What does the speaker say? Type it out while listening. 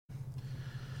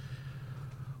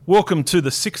Welcome to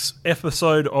the sixth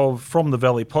episode of From the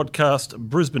Valley podcast,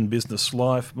 Brisbane Business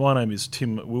Life. My name is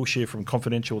Tim Wilshire from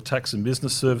Confidential Tax and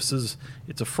Business Services.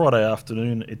 It's a Friday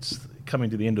afternoon. It's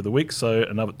coming to the end of the week, so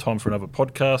another time for another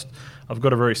podcast. I've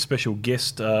got a very special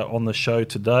guest on the show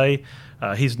today.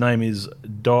 His name is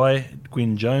Di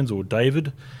Gwyn Jones, or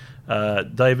David.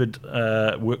 David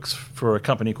works for a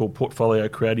company called Portfolio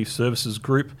Creative Services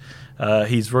Group.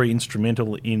 He's very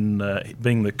instrumental in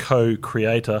being the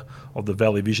co-creator of the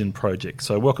Valley Vision project.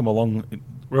 So welcome along,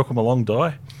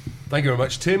 Di. Thank you very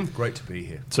much, Tim. Great to be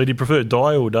here. So do you prefer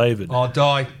Di or David? Oh,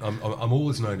 Di. I'm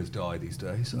always known as Di these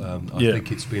days. I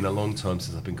think it's been a long time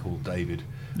since I've been called David.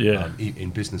 In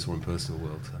business or in personal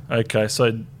world. So. Okay,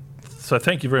 so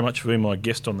thank you very much for being my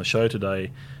guest on the show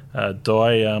today.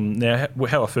 Di, now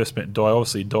how I first met Di,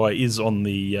 obviously Di is on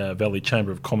the Valley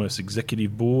Chamber of Commerce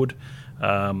Executive Board.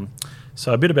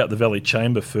 So a bit about the Valley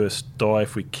Chamber first, Di,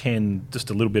 if we can, just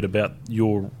a little bit about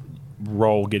your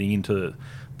role getting into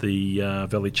the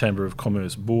Valley Chamber of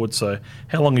Commerce Board. So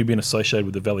how long have you been associated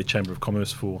with the Valley Chamber of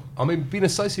Commerce for? I've been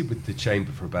associated with the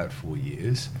Chamber for about 4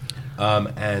 years,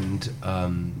 and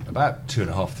about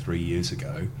 2.5, 3 years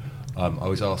ago, I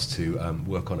was asked to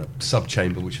work on a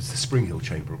sub-chamber, which is the Spring Hill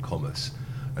Chamber of Commerce.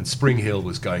 And Spring Hill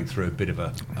was going through a bit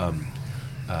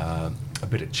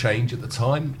of change at the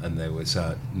time, and there was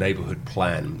a neighbourhood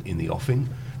plan in the offing,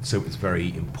 so it was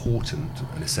very important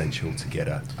and essential to get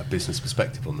a business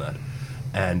perspective on that.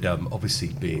 And obviously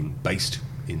being based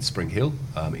in Spring Hill,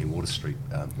 in Water Street,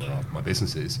 where my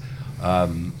business is, I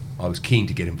was keen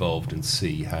to get involved and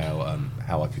see how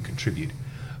I could contribute.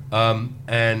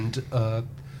 And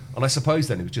I suppose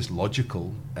then it was just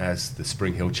logical, as the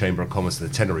Spring Hill Chamber of Commerce and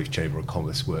the Tenerife Chamber of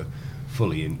Commerce were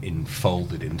fully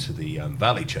enfolded into the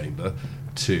Valley Chamber,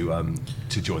 to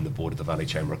join the board of the Valley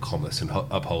Chamber of Commerce and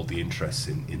uphold the interests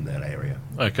in that area.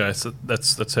 Okay, so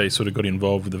that's how you sort of got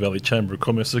involved with the Valley Chamber of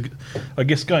Commerce. So I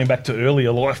guess going back to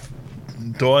earlier life,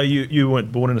 Di, you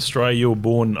weren't born in Australia, you were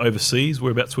born overseas.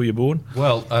 Whereabouts were you born?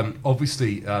 Well,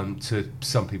 obviously, to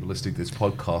some people listening to this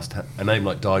podcast, a name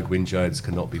like Di Gwyn Jones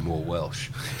cannot be more Welsh.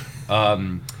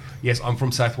 Yes, I'm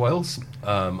from South Wales,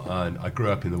 and I grew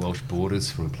up in the Welsh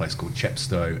borders from a place called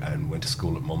Chepstow and went to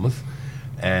school at Monmouth.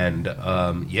 And as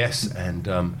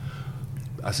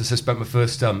I said, spent my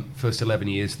first 11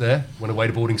 years there, went away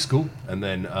to boarding school, and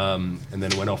then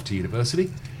went off to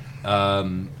university,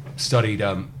 studied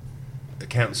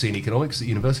accountancy and economics at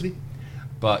university.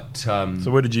 But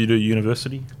so where did you do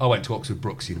university? I went to Oxford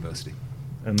Brookes University.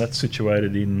 And that's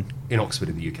situated in Oxford,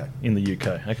 in the UK. In the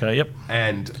UK, okay, yep.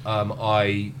 And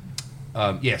I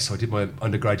did my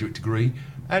undergraduate degree,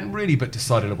 but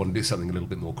decided I wanted to do something a little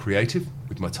bit more creative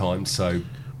with my time, so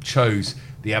chose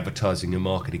the advertising and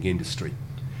marketing industry.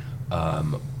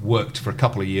 Worked for a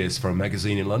couple of years for a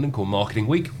magazine in London called Marketing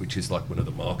Week, which is like one of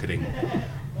the marketing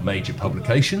major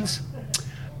publications.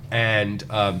 And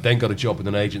then got a job with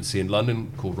an agency in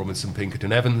London called Robinson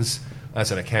Pinkerton Evans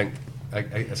as an account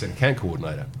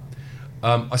coordinator.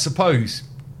 I suppose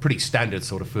pretty standard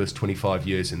sort of first 25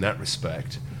 years in that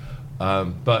respect.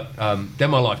 But then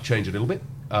my life changed a little bit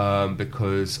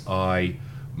because I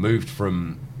moved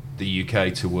from the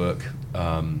UK to work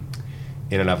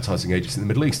in an advertising agency in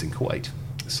the Middle East, in Kuwait.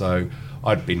 So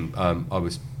I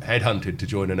was headhunted to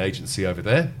join an agency over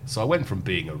there. So I went from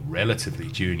being a relatively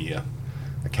junior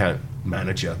account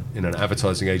manager in an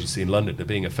advertising agency in London to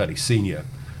being a fairly senior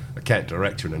account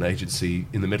director in an agency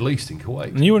in the Middle East, in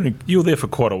Kuwait. And you were there for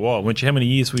quite a while, weren't you? How many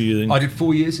years were you in? I did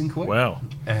 4 years in Kuwait. Wow.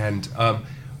 And a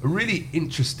really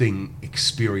interesting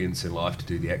experience in life to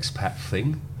do the expat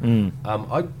thing.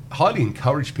 I highly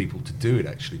encourage people to do it,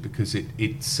 actually, because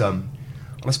it's and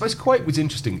I suppose Kuwait was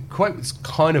interesting. Kuwait was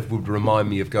would remind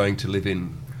me of going to live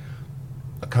in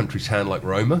a country town like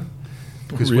Roma,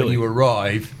 because really? When you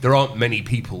arrive, there aren't many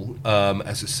people,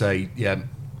 as I say, it'd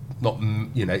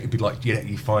be like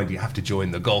you find you have to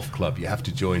join the golf club, you have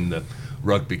to join the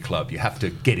rugby club, you have to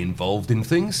get involved in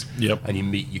things, and you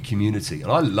meet your community.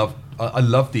 And I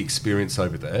love the experience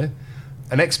over there.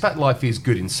 And expat life is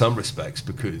good in some respects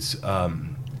because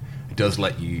it does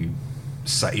let you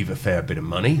save a fair bit of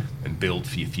money and build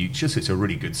for your future. So it's a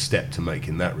really good step to make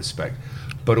in that respect.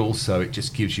 But also it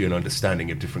just gives you an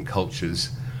understanding of different cultures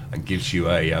and gives you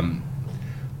a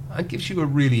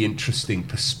really interesting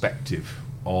perspective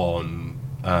on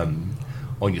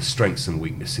your strengths and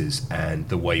weaknesses and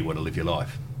the way you want to live your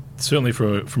life. Certainly,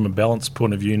 from a balance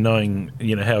point of view, knowing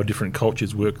how different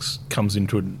cultures works comes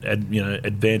into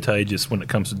advantageous when it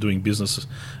comes to doing business,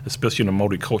 especially in a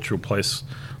multicultural place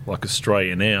like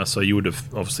Australia now. So you would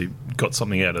have obviously got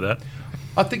something out of that.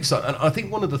 I think so. And I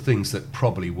think one of the things that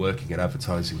probably working at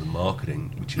advertising and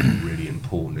marketing, which is really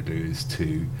important to do, is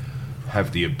to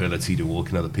have the ability to walk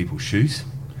in other people's shoes.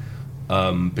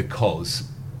 Because,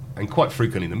 and quite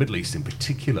frequently in the Middle East in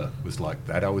particular was like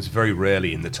that, I was very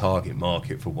rarely in the target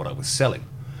market for what I was selling.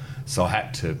 So I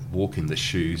had to walk in the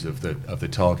shoes of the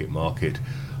target market,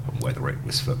 whether it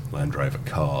was for Land Rover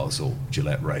cars or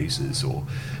Gillette razors or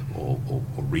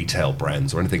retail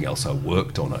brands or anything else I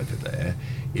worked on over there.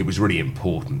 It was really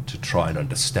important to try and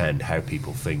understand how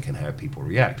people think and how people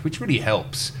react, which really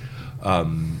helps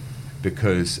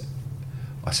because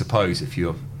I suppose if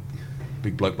you're a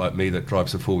big bloke like me that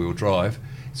drives a four-wheel drive,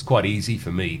 it's quite easy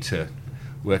for me to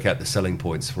work out the selling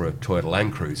points for a Toyota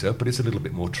Land Cruiser, but it's a little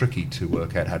bit more tricky to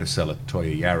work out how to sell a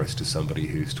Toyota Yaris to somebody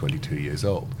who's 22 years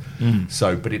old.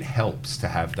 So, but it helps to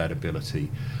have that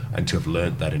ability and to have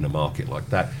learnt that in a market like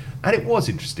that. And it was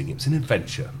interesting. It was an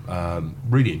adventure.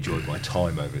 Really enjoyed my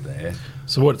time over there.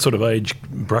 So what sort of age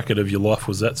bracket of your life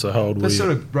was that? So how old were you?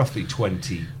 Sort of roughly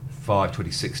 25,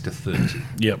 26 to 30.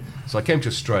 Yep. So I came to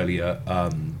Australia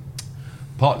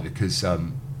partly because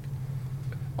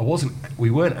we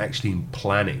weren't actually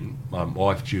planning, my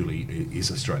wife Julie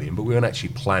is Australian, but we weren't actually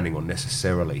planning on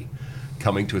necessarily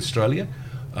coming to Australia.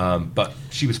 But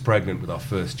she was pregnant with our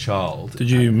first child. Did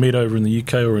you meet over in the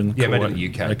UK or in Kuwait? Yeah, met in the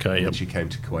UK. Okay, and yep. she came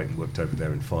to Kuwait and worked over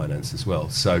there in finance as well.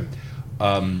 So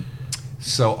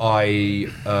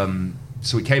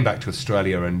we came back to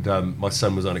Australia, and my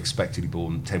son was unexpectedly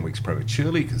born 10 weeks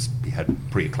prematurely because he had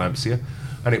preeclampsia,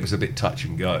 and it was a bit touch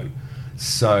and go.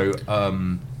 So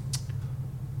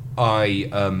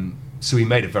so we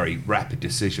made a very rapid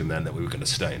decision then that we were going to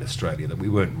stay in Australia, that we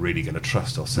weren't really going to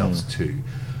trust ourselves to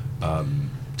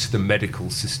the medical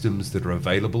systems that are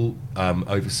available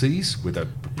overseas with a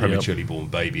prematurely born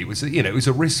baby. It was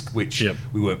a risk which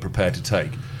we weren't prepared to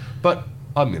take. But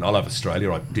I mean, I love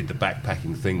Australia. I did the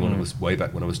backpacking thing when I was way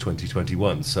back when I was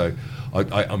 21. So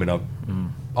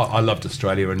I loved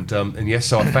Australia, and yes,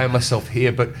 so I found myself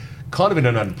here, but kind of in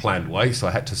an unplanned way. So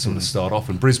I had to sort of start off,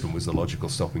 and Brisbane was the logical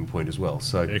stopping point as well.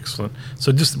 So excellent.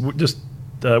 So just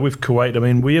with Kuwait, I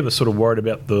mean, were you ever sort of worried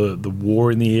about the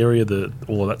war in the area,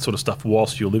 all of that sort of stuff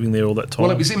whilst you were living there all that time?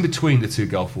 Well, it was in between the two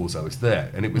Gulf Wars I was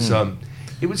there, and it was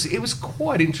it was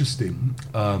quite interesting.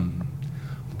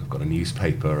 I've got a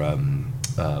newspaper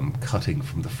cutting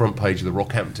from the front page of the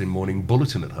Rockhampton Morning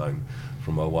Bulletin at home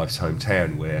from my wife's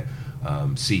hometown, where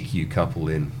CQ couple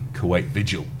in Kuwait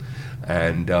vigil.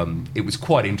 And it was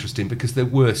quite interesting because there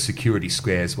were security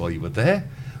squares while you were there,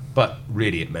 but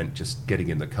really it meant just getting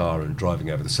in the car and driving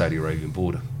over the Saudi Arabian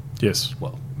border. Yes.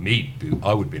 Well,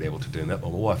 I would have been able to do that,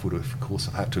 but my wife would have, of course,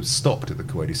 had to have stopped at the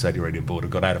Kuwaiti-Saudi Arabian border,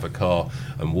 got out of a car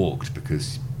and walked,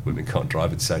 because women can't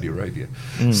drive in Saudi Arabia.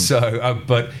 So,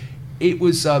 but it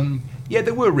was,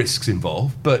 there were risks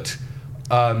involved, but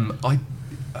I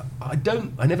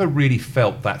never really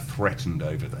felt that threatened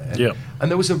over there. Yeah.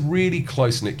 And there was a really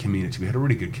close-knit community. We had a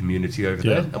really good community over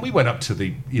there. And we went up to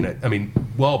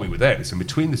while we were there, it's in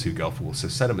between the two Gulf Wars, so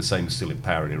Saddam Hussein was still in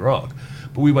power in Iraq.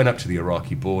 But we went up to the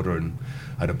Iraqi border and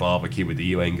had a barbecue with the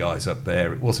UN guys up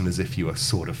there. It wasn't as if you were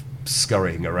sort of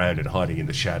scurrying around and hiding in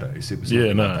the shadows. It was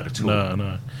not like that at all.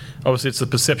 No. Obviously, it's the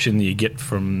perception that you get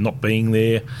from not being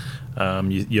there.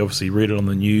 You obviously read it on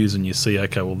the news and you see,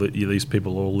 okay, well, these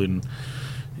people are all in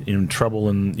trouble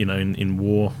and in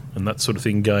war and that sort of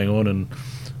thing going on. And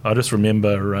I just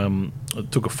remember I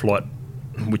took a flight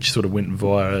which sort of went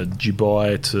via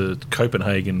Dubai to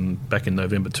Copenhagen back in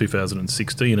November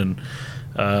 2016, and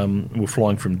we're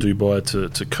flying from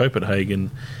Dubai to Copenhagen,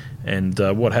 and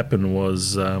what happened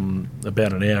was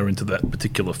about an hour into that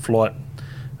particular flight,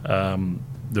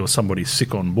 there was somebody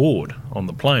sick on board on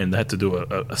the plane. They had to do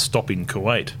a stop in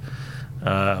Kuwait.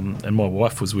 And my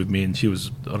wife was with me, and she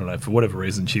was, I don't know, for whatever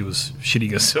reason, she was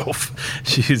shitting herself.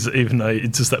 Even though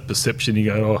it's just that perception, you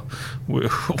go,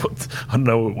 I don't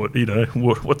know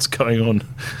what's going on.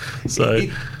 So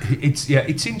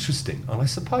it's interesting, and I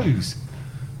suppose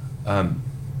it's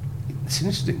an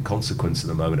interesting consequence at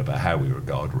the moment about how we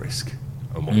regard risk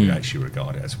and what we actually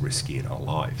regard as risky in our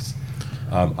lives.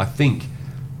 I think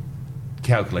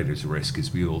calculated risk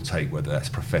is we all take, whether that's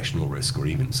professional risk or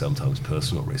even sometimes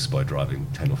personal risk, by driving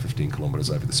 10 or 15 kilometres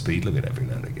over the speed limit every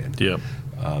now and again. Yeah.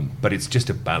 But it's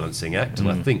just a balancing act, and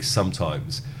I think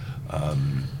sometimes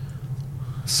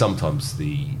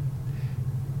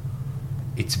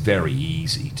it's very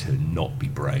easy to not be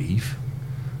brave,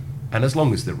 and as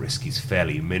long as the risk is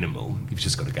fairly minimal, you've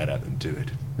just got to get out and do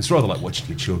it. It's rather like watching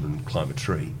your children climb a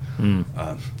tree. You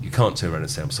can't turn around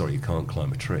and say, I'm sorry, you can't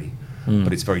climb a tree.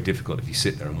 But it's very difficult if you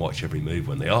sit there and watch every move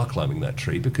when they are climbing that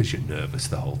tree, because you're nervous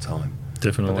the whole time.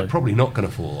 Definitely. But they're probably not going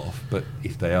to fall off. But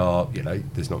if they are,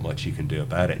 there's not much you can do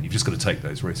about it. And you've just got to take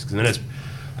those risks.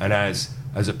 And as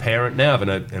a parent now of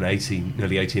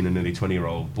nearly 18 and nearly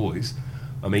 20-year-old boys,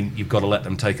 I mean, you've got to let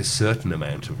them take a certain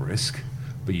amount of risk,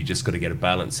 but you just got to get a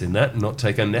balance in that and not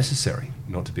take unnecessary.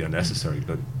 Not to be unnecessary,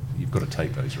 but you've got to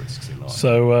take those risks in life.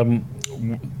 So,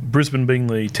 Brisbane being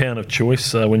the town of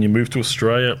choice, when you moved to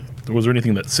Australia, was there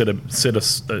anything that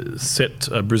set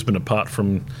Brisbane apart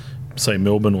from, say,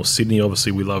 Melbourne or Sydney?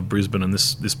 Obviously, we love Brisbane, and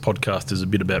this podcast is a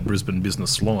bit about Brisbane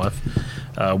business life.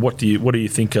 What do you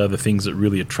think are the things that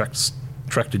really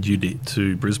attracted you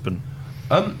to Brisbane?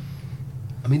 I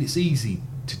mean, it's easy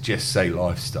to just say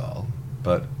lifestyle,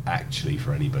 but actually,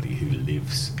 for anybody who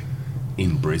lives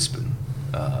in Brisbane,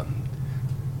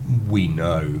 we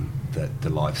know that the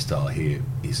lifestyle here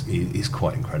is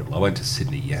quite incredible. I went to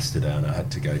Sydney yesterday, and I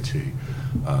had to go to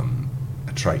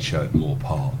a trade show at Moore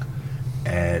Park,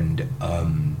 and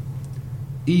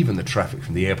even the traffic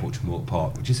from the airport to Moore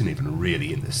Park, which isn't even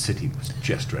really in the city, was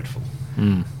just dreadful.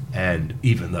 And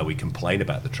even though we complain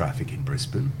about the traffic in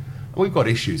Brisbane, and we've got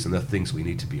issues and there are things we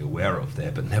need to be aware of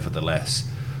there, but nevertheless,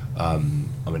 I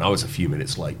mean, I was a few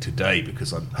minutes late today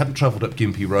because I hadn't travelled up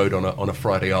Gympie Road on a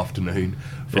Friday afternoon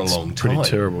for a long time. It's pretty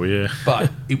terrible, yeah.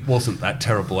 But it wasn't that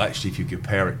terrible, actually, if you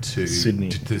compare it to Sydney,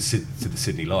 to the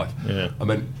Sydney life. Yeah. I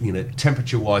mean,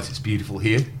 temperature-wise, it's beautiful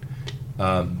here.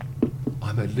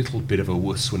 I'm a little bit of a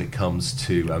wuss when it comes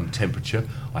to temperature.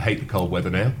 I hate the cold weather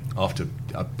now. After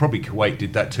probably Kuwait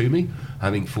did that to me.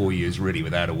 Having 4 years really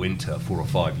without a winter, 4 or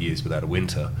 5 years without a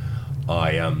winter,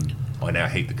 I now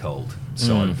hate the cold.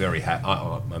 So I'm very happy.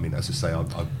 I mean, as I say,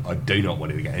 I do not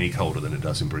want it to get any colder than it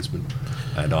does in Brisbane,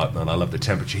 and I love the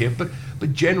temperature here.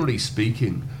 But generally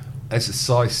speaking, as a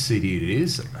size city it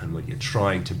is, and when you're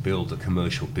trying to build a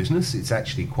commercial business, it's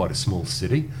actually quite a small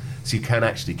city. So you can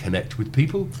actually connect with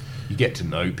people. You get to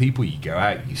know people. You go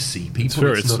out. You see people.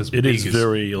 It is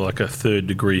very like a third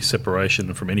degree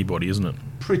separation from anybody, isn't it?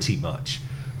 Pretty much,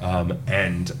 and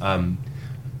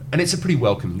it's a pretty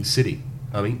welcoming city.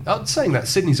 I mean, saying that,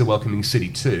 Sydney's a welcoming city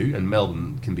too, and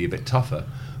Melbourne can be a bit tougher.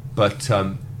 But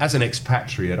as an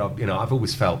expatriate, I've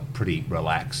always felt pretty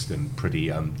relaxed and pretty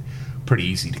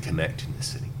easy to connect in the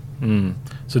city.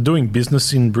 So doing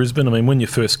business in Brisbane, I mean, when you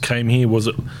first came here,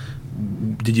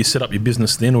 did you set up your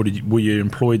business then, or were you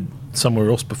employed somewhere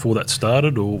else before that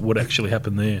started, or what actually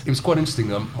happened there? It was quite interesting.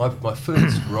 My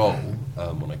first role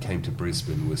when I came to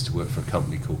Brisbane was to work for a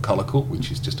company called Colour Corp,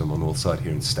 which is just on the north side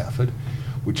here in Stafford,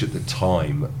 which at the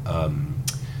time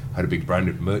had a big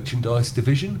branded merchandise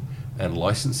division and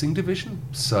licensing division.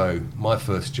 So my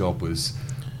first job was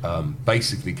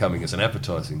basically coming as an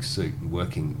advertising suit and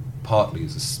working partly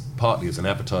as an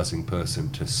advertising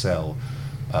person to sell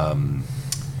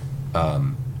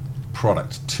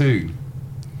product to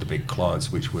the big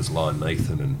clients, which was Lion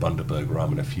Nathan and Bundaberg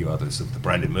Rum and a few others of the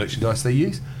branded merchandise they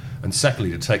use, and secondly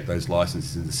to take those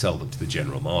licenses and to sell them to the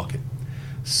general market.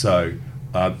 So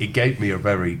it gave me a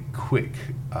very quick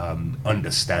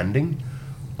understanding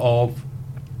of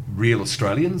real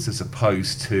Australians as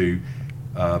opposed to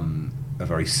a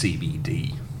very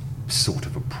CBD sort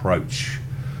of approach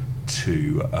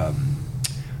to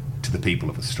the people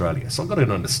of Australia. So I got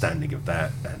an understanding of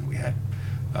that, and we had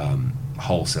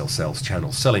wholesale sales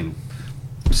channels selling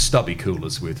stubby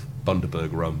coolers with Bundaberg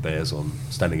rum bears on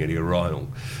standing at a urinal.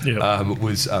 Yeah.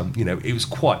 It was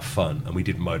quite fun, and we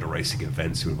did motor racing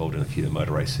events. We were involved in a few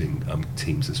motor racing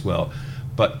teams as well.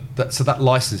 But that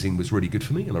licensing was really good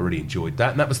for me, and I really enjoyed that.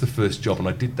 And that was the first job, and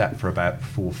I did that for about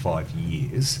 4 or 5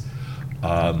 years,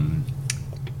 and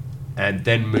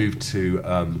then moved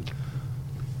to.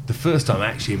 The first time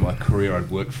actually in my career I'd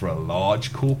worked for a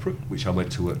large corporate, which I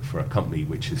went to work for a company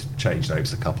which has changed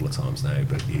names a couple of times now,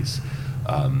 but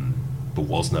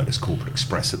was known as Corporate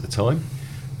Express at the time.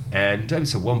 And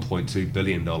it's a $1.2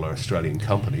 billion Australian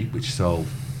company which sold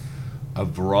a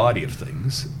variety of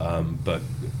things, but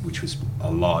which was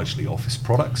largely office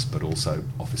products, but also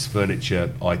office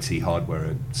furniture, IT hardware,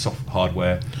 and soft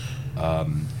hardware,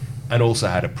 and also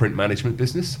had a print management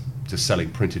business, just selling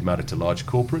printed matter to large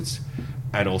corporates,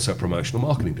 and also a promotional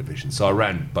marketing division. So I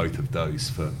ran both of those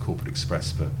for Corporate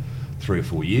Express for 3 or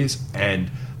 4 years,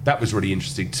 and that was really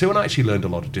interesting too. And I actually learned a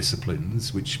lot of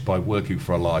disciplines, which by working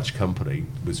for a large company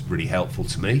was really helpful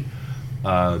to me,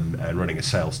 and running a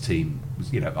sales team,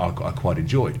 I quite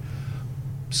enjoyed.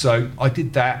 So I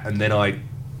did that, and then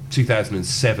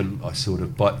 2007, I sort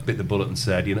of bit the bullet and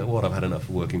said, you know what, I've had enough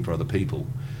of working for other people.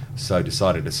 So I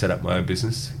decided to set up my own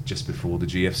business just before the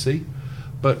GFC.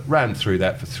 But ran through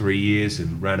that for 3 years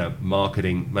and ran a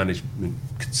marketing management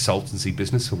consultancy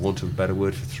business, for want of a better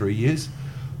word, for 3 years,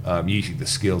 using the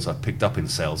skills I picked up in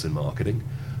sales and marketing.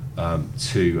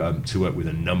 to work with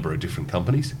a number of different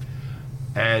companies,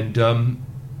 and then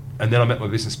I met my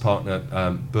business partner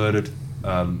Bernard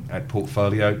at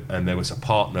Portfolio, and there was a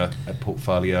partner at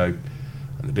Portfolio,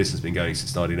 and the business has been going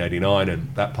since 1989,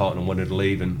 and that partner wanted to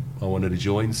leave and I wanted to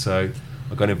join, so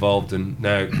I got involved and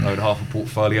now own half a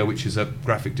Portfolio, which is a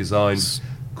graphic design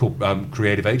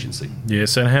creative agency.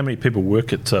 Yes, and how many people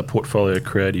work at Portfolio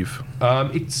Creative?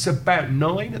 It's about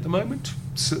 9 at the moment.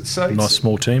 So it's nice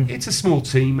small team. It's a small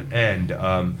team, and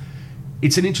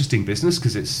it's an interesting business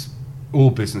because it's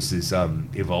all businesses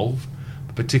evolve,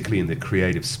 particularly in the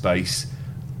creative space.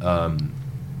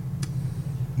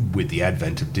 With the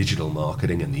advent of digital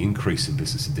marketing and the increase in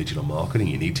business in digital marketing,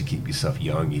 you need to keep yourself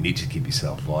young, you need to keep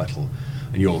yourself vital,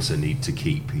 and you also need to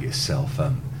keep yourself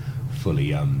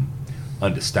fully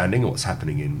understanding what's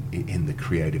happening in the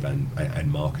creative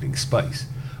and marketing space.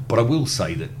 But I will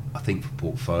say that I think from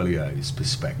Portfolio's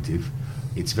perspective,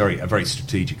 it's a very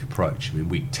strategic approach. I mean,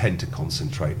 we tend to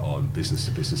concentrate on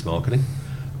business-to-business marketing,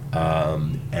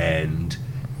 and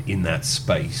in that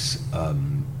space,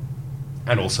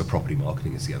 and also property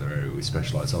marketing is the other area we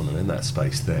specialise on, and in that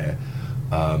space there,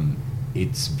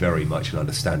 it's very much an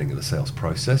understanding of the sales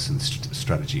process and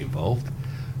strategy involved.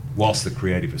 Whilst the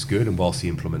creative is good, and whilst the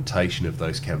implementation of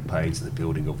those campaigns and the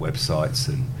building of websites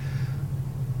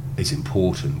is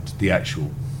important, the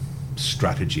actual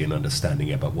strategy and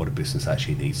understanding about what a business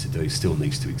actually needs to do still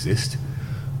needs to exist,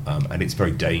 and it's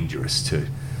very dangerous to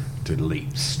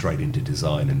leap straight into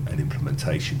design and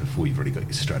implementation before you've already got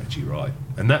your strategy right.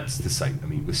 And that's the same. I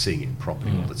mean, we're seeing it in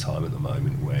property all the time at the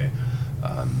moment, where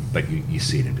but you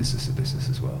see it in business to business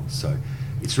as well. So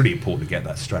it's really important to get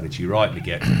that strategy right,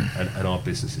 and our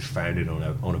business is founded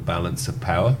on a balance of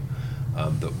power,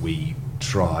 that we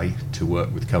try to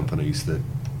work with companies that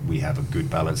we have a good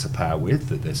balance of power with,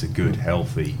 that there's a good,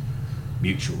 healthy,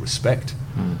 mutual respect,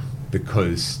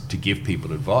 because to give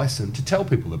people advice and to tell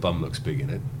people the bum looks big in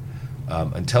it,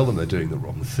 and tell them they're doing the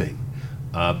wrong thing,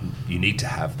 you need to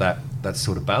have that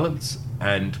sort of balance.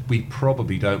 And we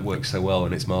probably don't work so well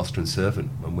when it's master and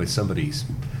servant, and with somebody's,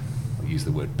 I'll use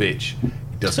the word bitch,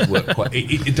 it doesn't work quite.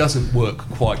 It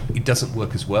doesn't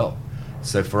work as well.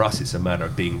 So for us, it's a matter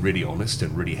of being really honest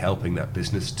and really helping that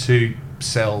business to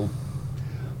sell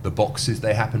the boxes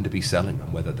they happen to be selling,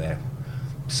 and whether they're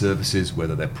services,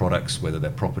 whether they're products, whether they're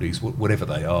properties, whatever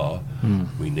they are,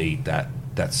 we need that.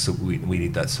 We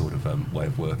need that sort of way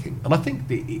of working, and I think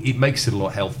it makes it a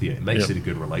lot healthier. It makes it a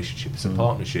good relationship. It's a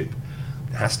partnership.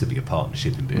 It has to be a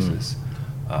partnership in business,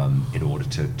 in order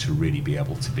to really be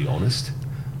able to be honest,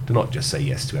 to not just say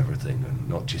yes to everything and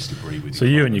not just agree with. So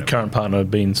you and your current partner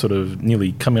have been sort of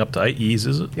nearly coming up to 8 years,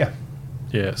 is it? Yeah.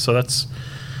 Yeah. So it's.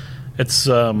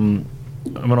 I mean,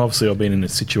 obviously, I've been in a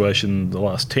situation the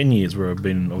last 10 years where I've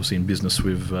been obviously in business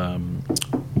with,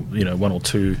 one or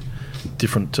two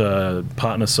different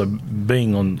partners. So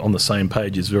being on the same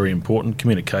page is very important.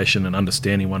 Communication and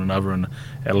understanding one another and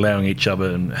allowing each other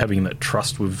and having that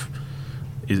trust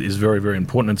is very, very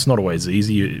important. It's not always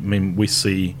easy. I mean, we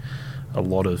see a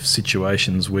lot of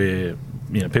situations where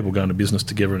people go into business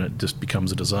together and it just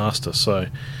becomes a disaster. So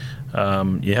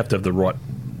you have to have the right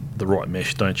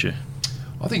mesh, don't you?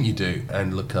 I think you do.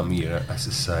 And look, as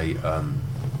I say,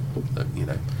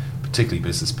 particularly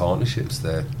business partnerships,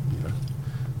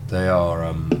 they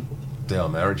are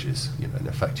marriages, in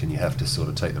effect, and you have to sort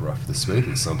of take the rough with the smooth.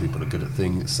 And some people are good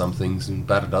at some things and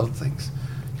bad at other things,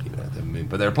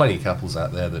 But there are plenty of couples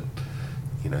out there that,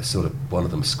 sort of one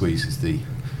of them squeezes the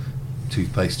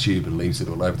toothpaste tube and leaves it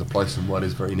all over the place, and one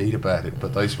is very neat about it.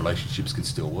 But those relationships can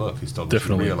still work as long as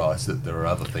you realise that there are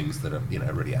other things that are,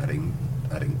 really adding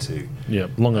to your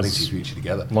future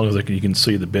together. As long as you can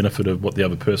see the benefit of what the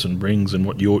other person brings and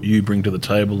what you bring to the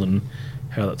table and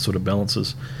how that sort of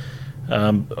balances.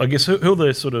 I guess who are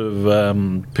the sort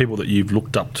of people that you've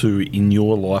looked up to in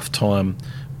your lifetime,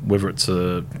 whether it's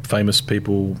famous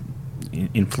people,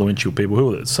 influential people?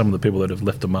 Who are some of the people that have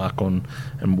left a mark on,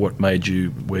 and what made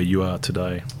you where you are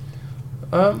today?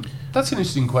 That's an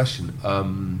interesting question.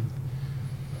 I'm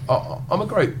a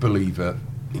great believer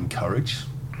in courage.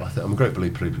 I'm a great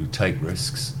believer in people who take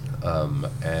risks,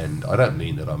 and I don't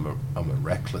mean that I'm a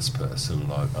reckless person,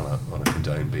 and I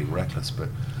condone being reckless, but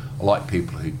I like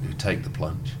people who take the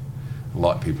plunge. I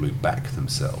like people who back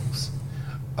themselves.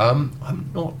 I'm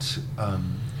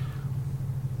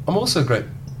also great,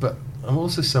 but I'm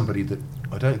also somebody that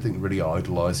I don't think really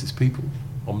idolises people.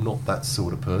 I'm not that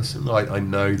sort of person. I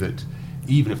know that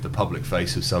even if the public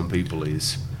face of some people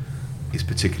is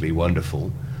particularly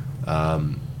wonderful,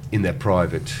 in their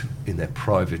private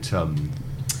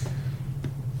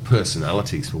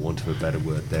personalities, for want of a better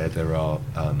word,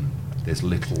 there's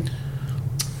little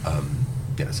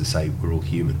as I say, we're all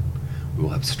human. We all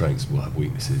have strengths, we all have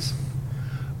weaknesses.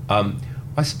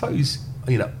 I suppose,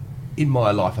 in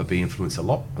my life I've been influenced a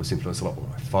lot. I was influenced a lot by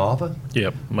my father.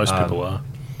 Yeah, most people are.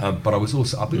 But I've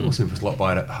been also influenced a lot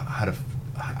by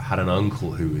had an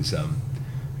uncle who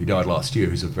died last year,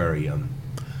 who's a very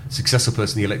successful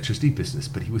person in the electricity business.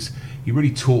 But he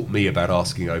really taught me about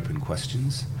asking open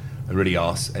questions and really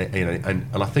and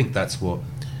I think that's what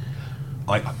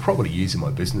I probably use in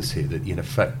my business here. That in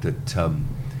effect that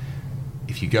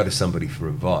if you go to somebody for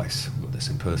advice, whether it's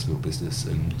in personal business,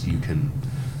 and you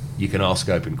can ask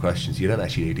open questions, you don't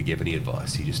actually need to give any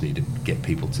advice. You just need to get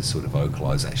people to sort of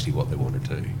vocalise actually what they want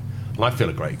to do. And I feel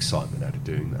a great excitement out of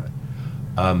doing that.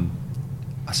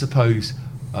 I suppose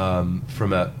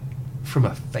from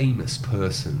a famous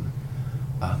person,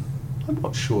 I'm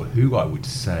not sure who I would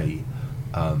say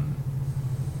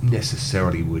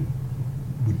necessarily would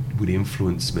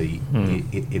influence me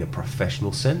in a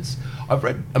professional sense. I've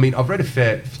read a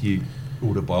fair few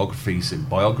autobiographies and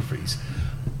biographies,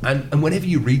 and whenever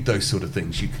you read those sort of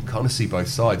things, you can kind of see both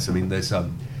sides. I mean, there's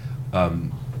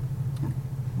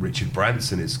Richard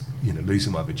Branson is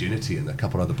Losing My Virginity, and a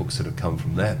couple of other books that have come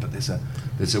from there. But there's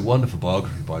a wonderful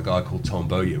biography by a guy called Tom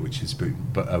Bowyer, which is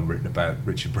written about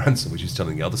Richard Branson, which is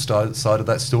telling the other side of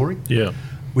that story. Yeah,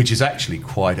 which is actually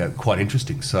quite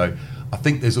interesting. So I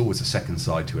think there's always a second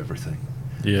side to everything.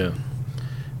 Yeah.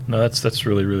 No, that's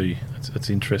really that's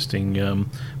interesting.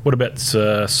 What about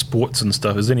sports and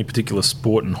stuff? Is there any particular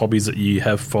sport and hobbies that you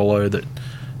have followed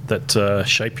that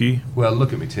shape you? Well,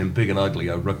 look at me, Tim. Big and ugly.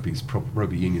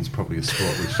 Rugby union's probably a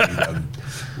sport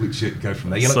which should go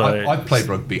from there. So, I've played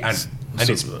rugby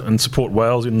and support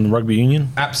Wales in the rugby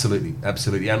union. Absolutely.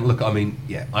 And look, I mean,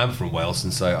 yeah, I'm from Wales,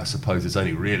 and so I suppose there's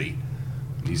only really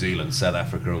New Zealand, South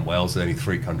Africa, and Wales. There are only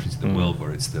 3 countries in the world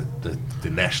where it's the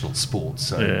national sport.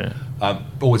 So I've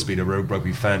always been a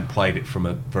rugby fan. Played it from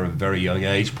a very young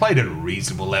age. Played at a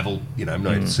reasonable level. I'm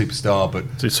not a superstar, but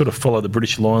do you sort of follow the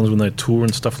British Lions when they tour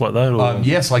and stuff like that? Or?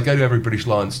 Yes, I go to every British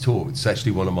Lions tour. It's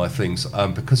actually one of my things.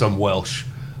 Because I'm Welsh,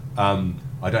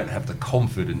 I don't have the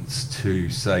confidence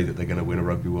to say that they're going to win a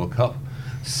Rugby World Cup.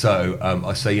 So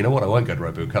I say, you know what, I won't go to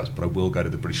Rugby World Cups, but I will go to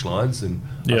the British Lions. And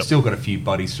I've still got a few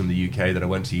buddies from the UK that I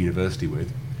went to university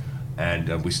with,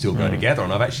 and we still go together.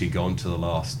 And I've actually gone to the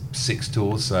last 6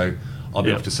 tours, so I'll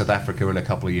be off to South Africa in a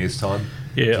couple of years' time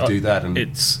to do that. And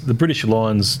it's the British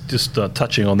Lions, just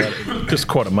touching on that, just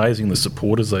quite amazing, the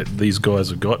supporters that these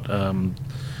guys have got.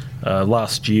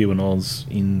 Last year when I was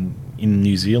in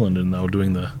New Zealand and they were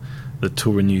doing the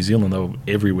tour in New Zealand, they were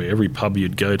everywhere. Every pub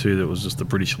you'd go to, there was just the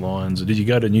British Lions. Did you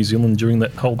go to New Zealand during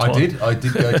that whole time? I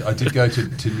did go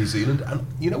to New Zealand, and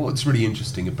you know what's really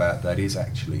interesting about that is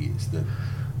that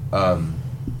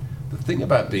the thing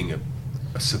about being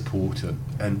a supporter,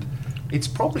 and it's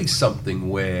probably something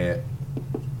where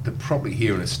probably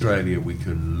here in Australia we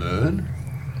can learn,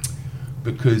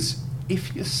 because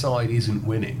if your side isn't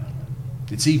winning,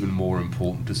 it's even more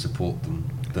important to support them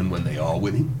than when they are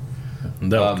winning.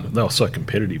 And they were so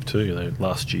competitive too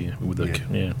last year with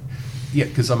the Yeah,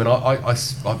 because I mean, I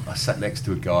sat next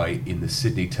to a guy in the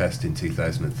Sydney Test in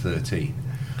 2013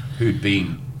 who'd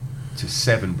been to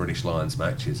 7 British Lions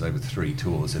matches over 3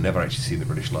 tours and never actually seen the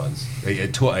British Lions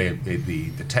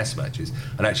the Test matches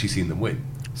and actually seen them win.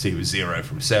 So he was 0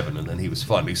 from 7, and then he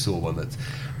finally saw one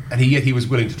and he was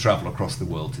willing to travel across the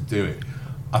world to do it.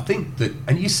 I think that,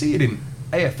 and you see it in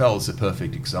AFL is a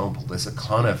perfect example. There's a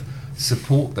kind of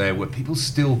support there where people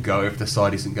still go if the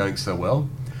side isn't going so well,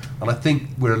 and I think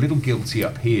we're a little guilty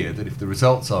up here that if the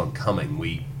results aren't coming,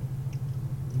 we're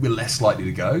less likely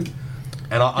to go.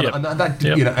 And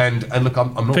look,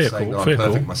 I'm not saying that I'm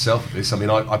perfect myself at this. I mean,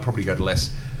 I probably go to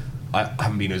less. I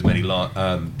haven't been to as many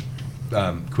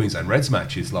Queensland Reds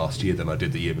matches last year than I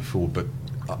did the year before, but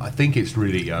I think it's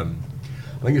really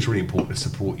important to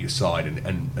support your side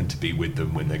and to be with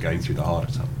them when they're going through the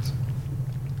harder times,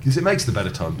 because it makes the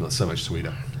better times so much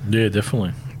sweeter. Yeah,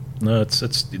 definitely. No, it's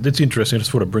interesting. I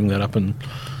just thought I'd bring that up, and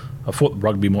I thought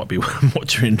rugby might be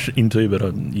what you're into,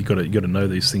 but you got to know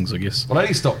these things, I guess. Well, I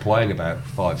only stopped playing about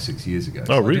 5-6 years ago.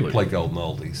 Oh, really? I did play Golden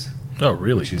Oldies. Oh,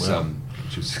 really? Which is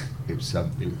it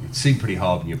seemed pretty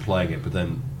hard when you're playing it, but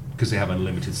then because they have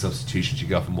unlimited substitutions, you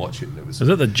go up and watch it. And is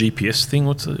that the GPS thing?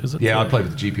 Is it? Yeah, I played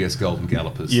with the GPS Golden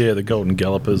Gallopers. Yeah, the Golden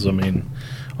Gallopers. I mean,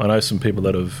 I know some people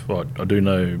that have. Well, I do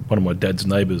know one of my dad's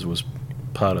neighbours was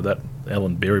part of that.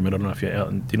 Alan Berryman. I don't know if you're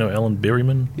Alan. Do you know Alan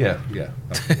Berryman? Yeah.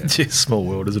 It's a small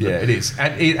world, isn't it? Yeah, it is.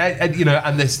 And you know,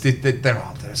 and there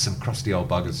are some crusty old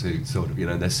buggers who sort of, you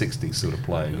know, in their 60s sort of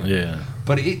playing. Yeah.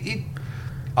 But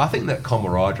I think that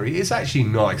camaraderie is actually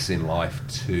nice in life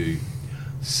too,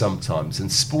 sometimes.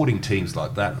 And sporting teams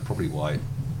like that are probably why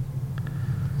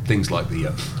things like the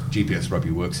GPS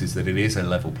Rugby works is that it is a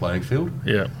level playing field.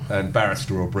 Yeah. And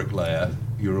barrister or bricklayer,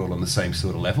 you're all on the same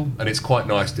sort of level, and it's quite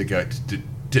nice to go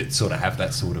to sort of have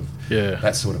that sort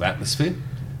of atmosphere.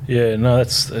 Yeah, no,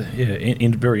 that's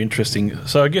very interesting.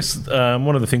 So I guess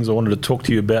one of the things I wanted to talk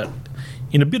to you about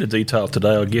in a bit of detail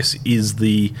today, I guess, is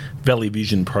the Valley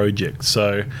Vision project.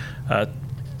 So,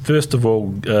 first of all,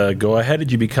 Guy, how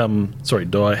did you become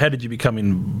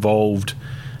involved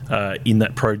in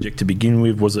that project to begin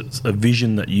with? Was it a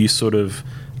vision that you sort of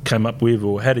came up with,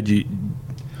 or how did you,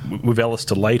 with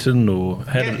Alistair Layton, or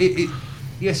how did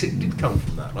Yes, it did come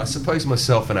from that. I suppose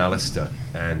myself and Alistair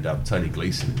and Tony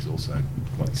Gleeson, who's also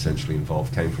quite essentially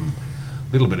involved, came from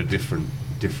a little bit of different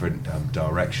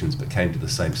directions, but came to the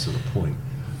same sort of point.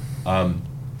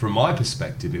 From my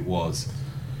perspective, it was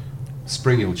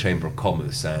Spring Hill Chamber of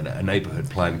Commerce and a neighbourhood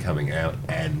plan coming out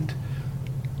and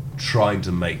trying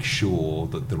to make sure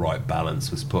that the right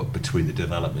balance was put between the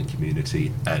development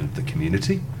community and the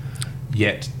community.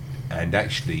 And I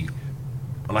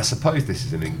suppose this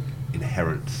is an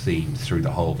inherent theme through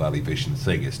the whole Valley Vision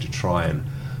thing, is to try and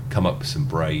come up with some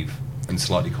brave and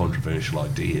slightly controversial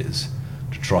ideas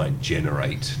to try and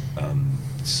generate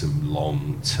some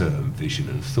long-term vision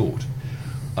and thought.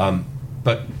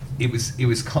 But it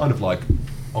was kind of like,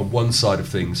 on one side of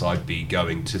things, I'd be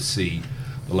going to see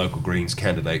the local Greens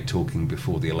candidate talking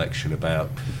before the election about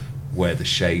where the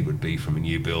shade would be from a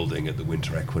new building at the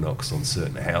winter equinox on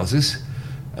certain houses.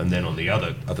 And then on the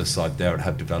other side there, I'd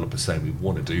have developers saying, we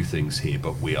want to do things here,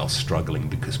 but we are struggling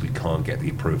because we can't get the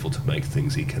approval to make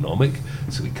things economic,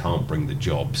 so we can't bring the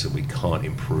jobs and we can't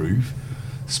improve.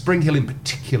 Spring Hill in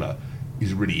particular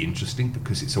is really interesting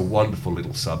because it's a wonderful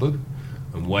little suburb.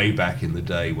 And way back in the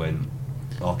day when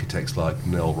architects like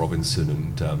Nell Robinson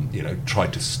and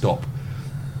tried to stop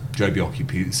Joh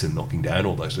Bjelke-Petersen knocking down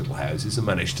all those little houses and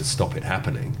managed to stop it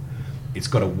happening, it's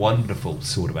got a wonderful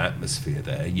sort of atmosphere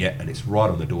there, and it's right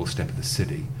on the doorstep of the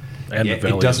city. And the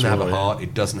valley it doesn't have well, a heart.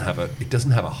 It doesn't have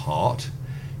a heart.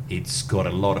 It's got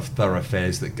a lot of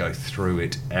thoroughfares that go through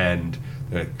it, and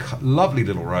there are lovely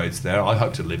little roads there. I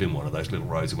hope to live in one of those little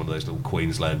roads, in one of those little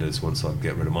Queenslanders, once I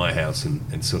get rid of my house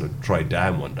and sort of trade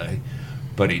down one day.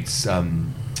 But it's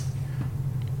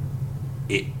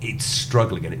it's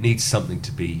struggling, and it needs something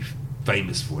to be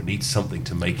famous for. It needs something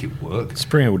to make it work.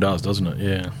 Spring Hill does, doesn't it?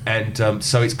 Yeah. And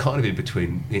so it's kind of in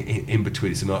between.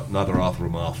 It's another Arthur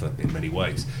and Martha in many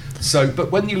ways. So,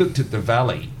 but when you looked at the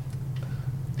Valley,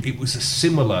 it was a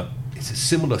similar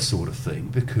sort of thing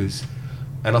because,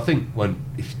 and I think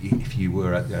if you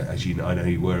were at, as you know, I know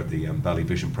you were at the Valley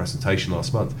Vision presentation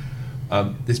last month.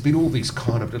 There's been all these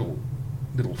kind of little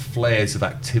flares of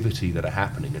activity that are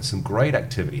happening, and some great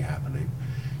activity happening,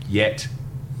 yet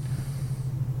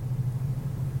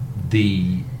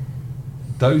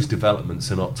those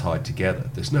developments are not tied together.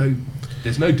 There's no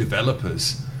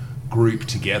developers grouped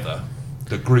together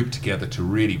to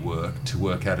really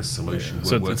work out a solution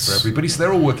that works for everybody. So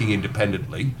they're all working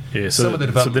independently. Yeah. Some of the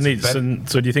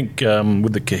developments so do you think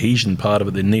with the cohesion part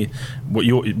of it,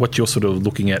 what you're sort of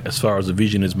looking at as far as a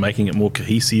vision is making it more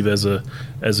cohesive as a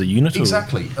unit?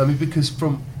 Exactly. I mean, because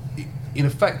in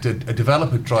effect, a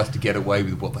developer tries to get away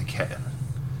with what they can.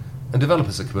 And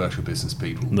developers are commercial business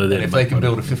people. And if they can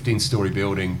build a 15-storey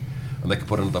building and they can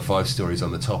put another 5 stories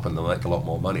on the top and they'll make a lot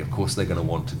more money, of course they're going to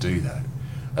want to do that.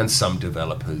 And some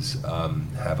developers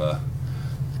have a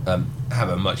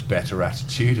much better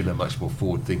attitude and a much more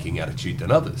forward-thinking attitude than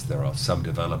others. There are some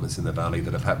developments in the Valley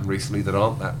that have happened recently that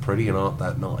aren't that pretty and aren't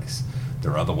that nice.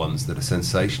 There are other ones that are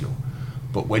sensational.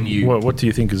 But when you... Well, what do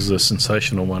you think is a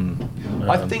sensational one?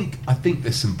 I think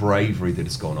there's some bravery that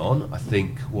has gone on. I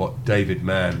think what David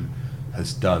Mann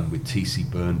has done with TC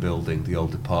Byrne building, the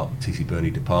old TC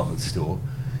Burney department store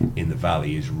in the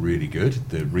Valley, is really good.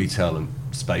 The retail and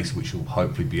space, which will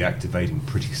hopefully be activating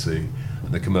pretty soon,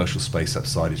 and the commercial space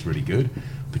upside is really good,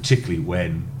 particularly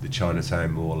when the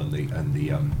Chinatown Mall and the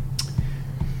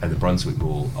Brunswick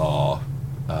Mall are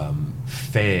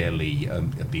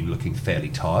have been looking fairly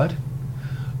tired.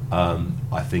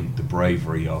 I think the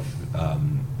bravery of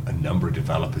a number of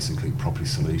developers, including Property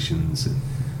Solutions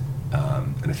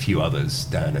and a few others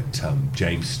down at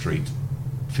James Street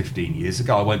 15 years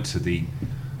ago. I went to the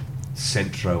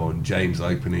Centro on James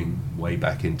opening way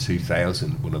back in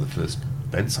 2000, one of the first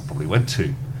events I probably went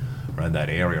to around that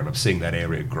area, and I'm seeing that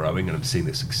area growing and I'm seeing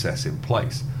the success in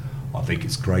place. I think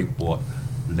it's great what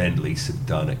Lend-Lease have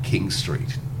done at King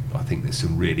Street. I think there's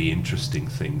some really interesting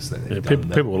things that they've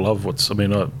done. People love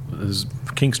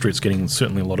King Street's getting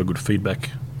certainly a lot of good feedback.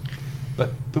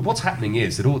 But what's happening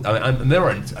is that and there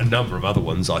are a number of other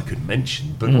ones I could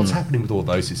mention, but what's happening with all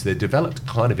those is they're developed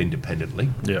kind of independently.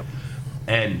 Yeah.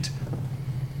 And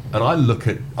And I look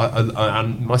at,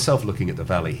 I'm myself looking at the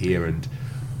Valley here, and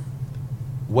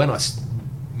when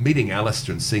meeting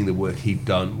Alistair and seeing the work he'd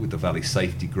done with the Valley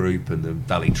Safety Group and the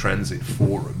Valley Transit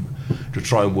Forum to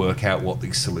try and work out what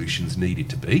these solutions needed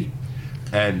to be.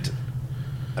 And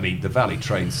I mean, the Valley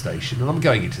train station, and I'm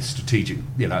going into strategic,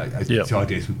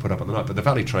 ideas we put up on the night, but the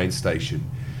Valley train station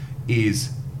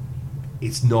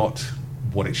it's not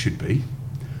what it should be.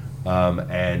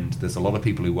 And there's a lot of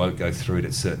people who won't go through it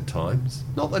at certain times.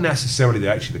 Not that necessarily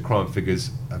the crime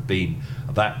figures have been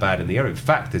that bad in the area. In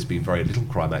fact, there's been very little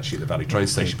crime actually at the Valley train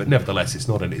station, but nevertheless, it's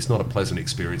not a pleasant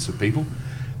experience for people.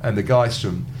 And the guys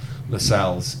from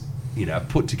LaSalle's,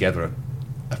 put together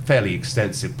a fairly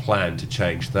extensive plan to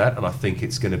change that, and I think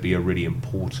it's going to be a really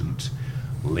important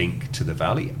link to the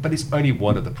Valley. But it's only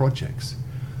one of the projects.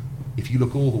 If you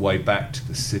look all the way back to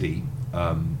the city,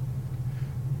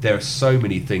 there are so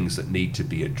many things that need to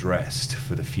be addressed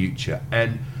for the future,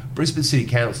 and Brisbane City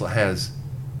Council has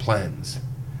plans,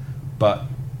 but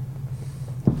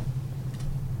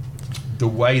the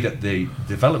way that the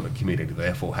development community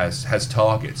therefore has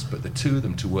targets, but the two of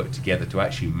them to work together to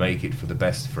actually make it for the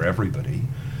best for everybody,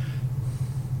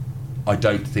 I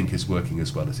don't think is working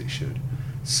as well as it should.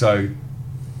 So,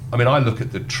 I mean, I look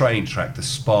at the train track, the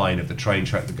spine of the train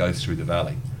track that goes through the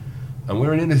Valley, and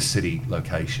we're an inner city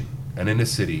location, and inner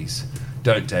cities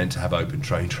don't tend to have open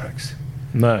train tracks.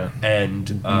 No,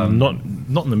 and not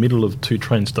in the middle of two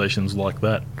train stations like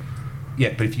that.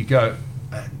 Yeah, but if you go,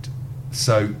 and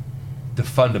so the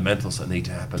fundamentals that need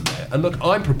to happen there. And look,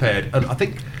 I'm prepared, and I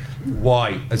think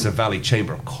why, as a Valley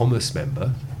Chamber of Commerce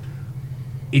member,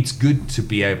 it's good to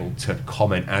be able to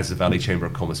comment as a Valley Chamber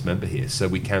of Commerce member here, so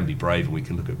we can be brave and we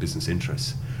can look at business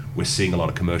interests. We're seeing a lot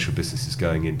of commercial businesses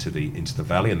going into the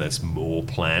Valley, and there's more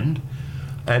planned.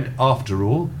 And after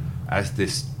all, as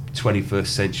this 21st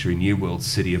century New World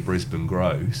city of Brisbane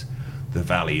grows, the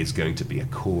Valley is going to be a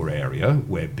core area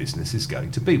where business is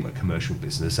going to be, where commercial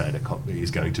business and economy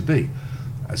is going to be.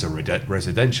 As a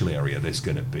residential area, there's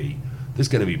going to be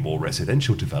more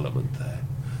residential development there.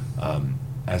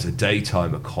 As a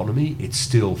daytime economy, it's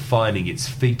still finding its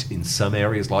feet in some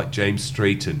areas like James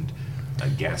Street and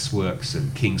Gasworks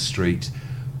and King Street,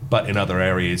 but in other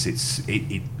areas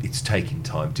it's taking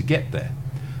time to get there.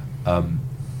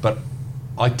 But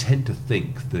I tend to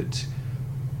think that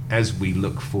as we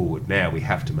look forward now, we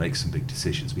have to make some big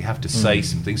decisions. We have to say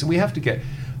some things, and we have to get...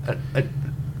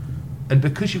 And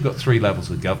because you've got three levels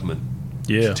of government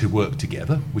to work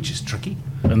together, which is tricky.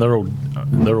 And they're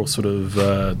all sort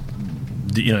of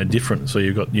different. So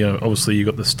you've got obviously you've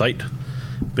got the state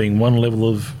being one level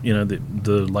of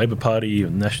the Labor Party,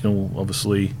 National.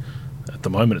 Obviously, at the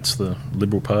moment it's the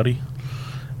Liberal Party,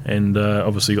 and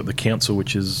obviously you've got the council,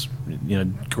 which is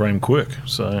Graham Quirk.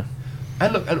 So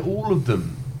and look, and all of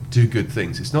them do good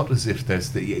things. It's not as if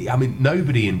there's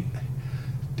nobody in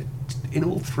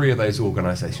all three of those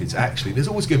organisations, actually, there's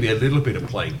always going to be a little bit of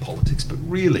playing politics, but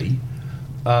really,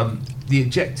 the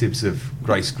objectives of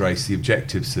Grace, the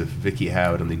objectives of Vicky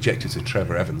Howard, and the objectives of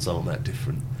Trevor Evans aren't that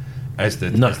different as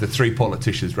the three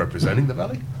politicians representing the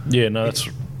Valley. Yeah, no,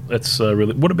 that's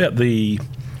really. What about the?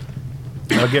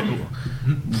 What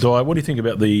do you think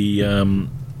about the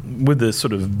with the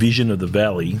sort of vision of the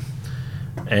Valley?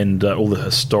 And all the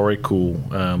historical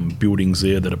buildings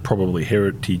there that are probably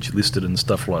heritage listed and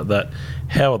stuff like that,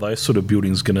 how are those sort of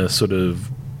buildings going to sort of...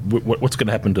 What's going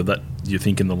to happen to that, do you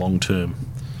think, in the long term?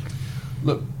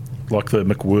 Look... Like the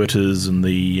McWhirters and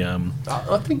the...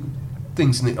 I think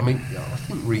things...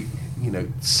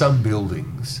 some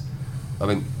buildings...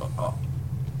 I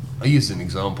use an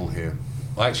example here.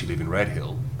 I actually live in Red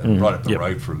Hill, and right up the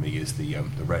road from me is the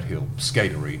Red Hill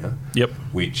Skate Arena,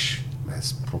 which...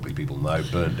 as probably people know,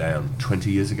 burned down 20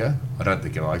 years ago. I don't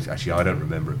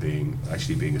remember it being a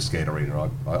skate arena.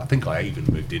 I think I even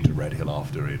moved into Red Hill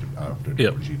after it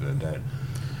originally burned down.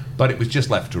 But it was just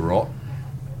left to rot,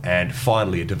 and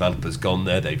finally a developer's gone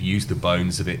there. They've used the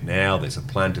bones of it now. There's a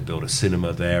plan to build a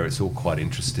cinema there. It's all quite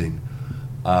interesting.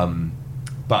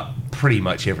 But pretty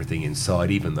much everything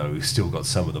inside, even though we've still got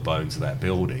some of the bones of that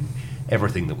building,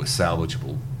 everything that was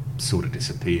salvageable sort of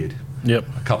disappeared. A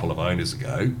couple of owners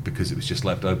ago, because it was just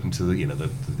left open to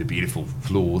the beautiful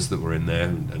floors that were in there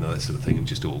and that sort of thing, and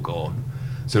just all gone.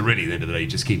 So really, at the end of the day, you're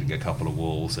just keeping a couple of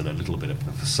walls and a little bit of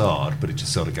a facade, but it's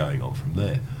just sort of going on from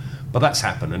there. But that's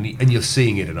happened, and you're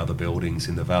seeing it in other buildings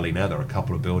in the Valley now. There are a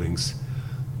couple of buildings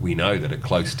we know that are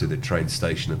close to the train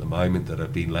station at the moment that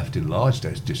have been left in large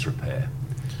disrepair.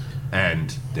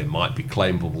 And there might be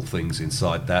claimable things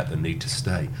inside that need to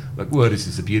stay. McWhirters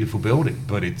is a beautiful building,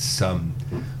 but it's...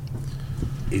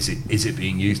 Is it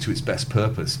being used to its best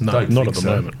purpose? No, not at the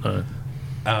moment. No.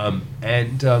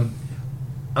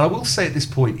 I will say at this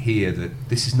point here that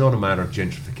this is not a matter of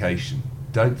gentrification.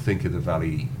 Don't think of the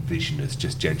Valley vision as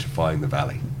just gentrifying the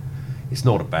Valley. It's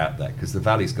not about that, because the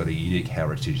Valley's got a unique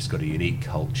heritage, it's got a unique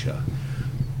culture,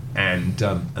 and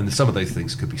some of those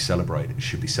things could be celebrated,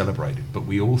 should be celebrated. But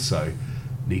we also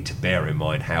need to bear in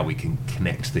mind how we can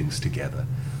connect things together.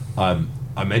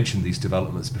 I mentioned these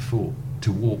developments before.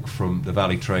 To walk from the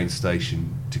Valley train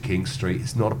station to King Street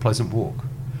is not a pleasant walk.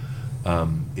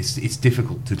 It's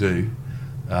difficult to do,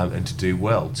 and to do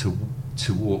well.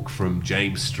 To walk from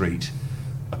James Street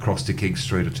across to King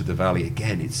Street or to the Valley,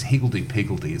 again, it's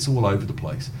higgledy-piggledy. It's all over the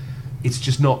place. It's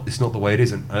just not. It's not the way it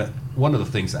is. And one of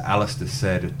the things that Alistair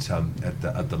said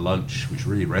at the lunch, which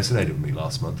really resonated with me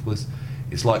last month, was,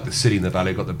 it's like the city and the Valley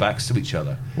have got their backs to each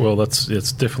other. Well,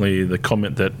 it's definitely the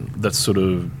comment that's sort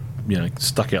of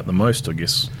stuck out the most, I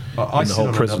guess, in the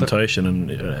whole presentation,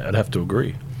 and I'd have to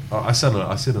agree. I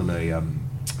sit on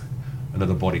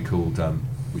another body called,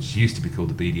 which used to be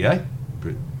called the BDA,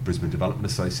 Brisbane Development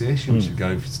Association, which has been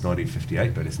going since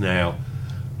 1958, but it's now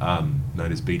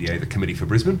known as BDA, the Committee for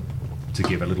Brisbane, to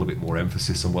give a little bit more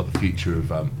emphasis on what the future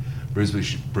of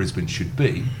Brisbane should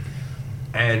be.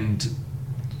 And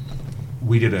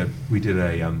we did an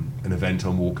event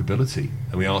on walkability,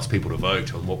 and we asked people to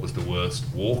vote on what was the worst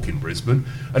walk in Brisbane,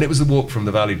 and it was the walk from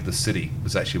the Valley to the city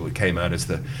was actually what came out as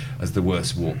the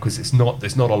worst walk, because there's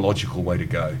not a logical way to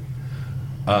go.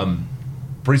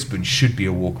 Brisbane should be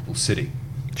a walkable city.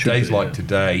 Days like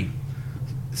today,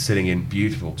 sitting in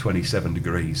beautiful 27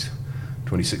 degrees,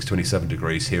 26, 27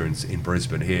 degrees here in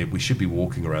Brisbane, here, we should be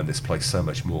walking around this place so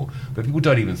much more. But people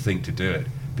don't even think to do it.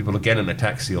 People will get in a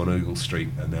taxi on Ogle Street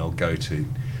and they'll go to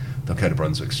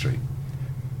Brunswick Street.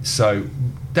 So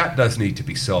that does need to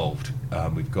be solved.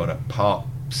 We've got a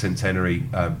Centenary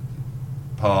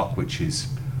Park, which is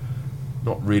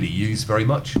not really used very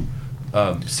much,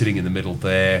 sitting in the middle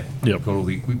there. Yep.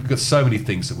 We've got so many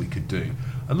things that we could do.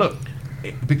 And look,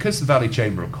 because the Valley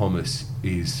Chamber of Commerce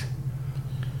is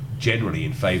generally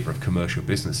in favour of commercial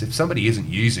business, if somebody isn't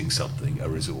using something, a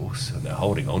resource, and they're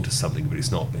holding on to something but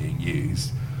it's not being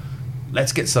used,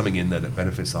 let's get something in there that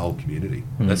benefits the whole community.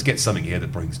 Let's get something here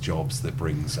that brings jobs, that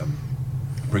brings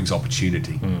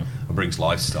opportunity, and brings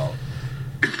lifestyle,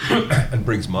 and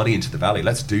brings money into the Valley.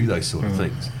 Let's do those sort of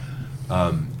things.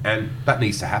 And that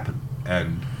needs to happen.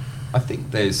 And I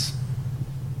think there's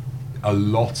a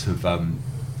lot of...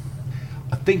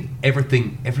 I think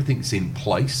everything's in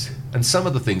place, and some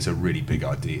of the things are really big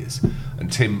ideas. And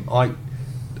Tim, I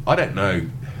don't know.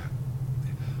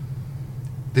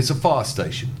 There's a fire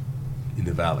station in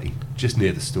the Valley just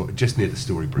near the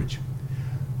Story Bridge,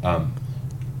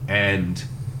 and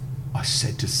I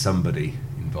said to somebody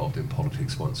involved in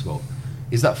politics once, "Well,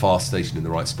 is that fire station in the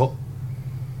right spot?"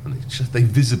 And they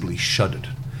visibly shuddered.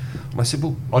 And I said,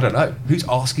 "Well, I don't know. Who's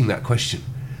asking that question?"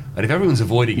 And if everyone's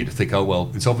avoiding it, to think, oh,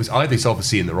 well, it's obvious, either it's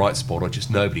obviously in the right spot or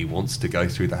just nobody wants to go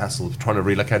through the hassle of trying to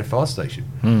relocate a fire station.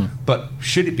 But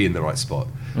should it be in the right spot?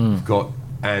 We've got,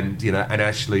 and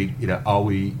actually,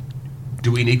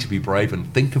 do we need to be brave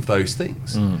and think of those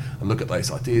things and look at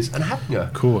those ideas and having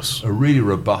a really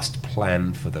robust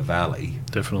plan for the Valley?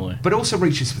 Definitely. But it also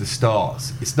reaches for the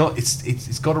stars. It's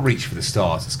got to reach for the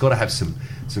stars. It's got to have some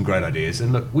great ideas.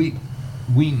 And look,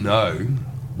 we know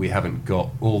we haven't got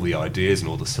all the ideas and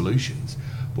all the solutions,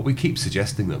 but we keep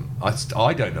suggesting them.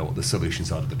 I don't know what the solutions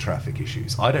are to the traffic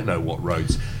issues. I don't know what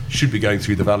roads should be going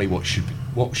through the Valley, what should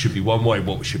be one way,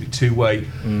 what should be two way,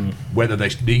 whether there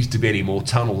needs to be any more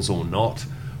tunnels or not,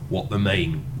 what the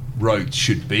main road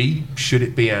should be. Should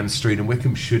it be Ann Street and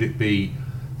Wickham? Should it be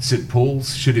St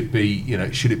Paul's? Should it be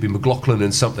McLaughlin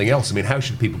and something else? I mean, how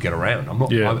should people get around?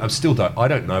 I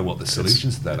don't know what the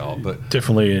solutions to that are, but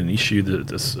definitely an issue,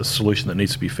 a solution that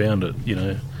needs to be found.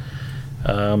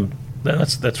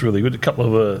 That's really good. A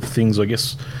couple of things, I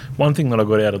guess. One thing that I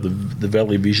got out of the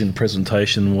Valley Vision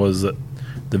presentation was that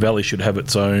the Valley should have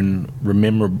its own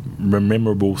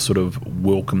memorable sort of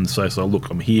welcome. So look,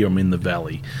 I'm here. I'm in the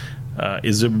Valley.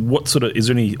 Is there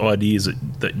any ideas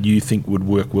that you think would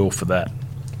work well for that?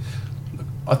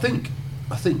 I think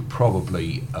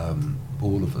probably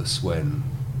all of us, when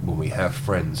we have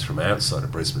friends from outside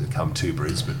of Brisbane who come to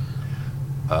Brisbane,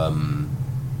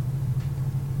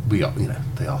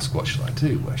 they ask, what should I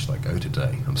do? Where should I go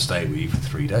today? I'm staying with you for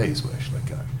 3 days. Where should I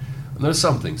go? And there are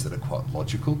some things that are quite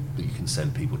logical that you can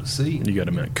send people to see. You go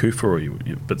to Mount Coot-tha, or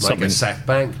but like something... a Sack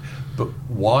Bank. But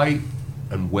why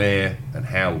and where and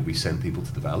how would we send people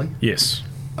to the Valley? Yes.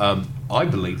 I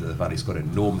believe that the Valley's got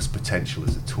enormous potential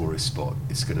as a tourist spot.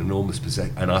 It's got enormous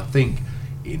potential, and I think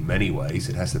in many ways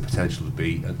it has the potential to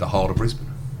be at the heart of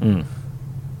Brisbane,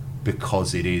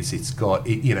 because and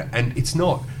it's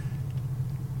not.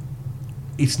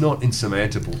 it's not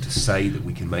insurmountable to say that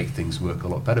we can make things work a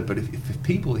lot better. But if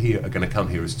people here are going to come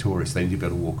here as tourists, they need to be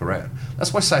able to walk around.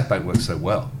 That's why South Bank works so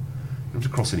well. You don't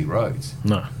have to cross any roads.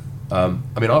 No. I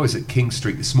mean, I was at King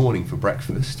Street this morning for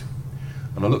breakfast,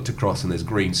 and I looked across, and there's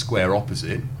Green Square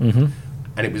opposite,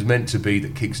 and it was meant to be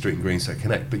that King Street and Green Square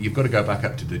connect, but you've got to go back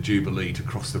up to the Jubilee to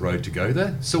cross the road to go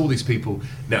there. So all these people,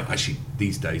 now actually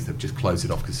these days they've just closed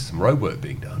it off because there's some roadwork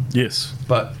being done. Yes.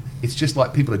 But it's just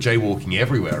like people are jaywalking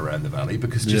everywhere around the valley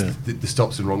because just the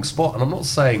stop's in the wrong spot. And I'm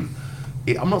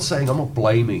not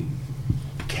blaming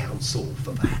council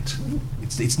for that.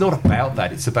 It's not about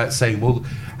that. It's about saying, well,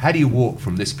 how do you walk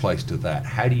from this place to that?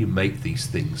 How do you make these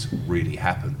things really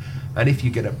happen? And if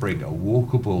you're going to bring a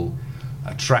walkable,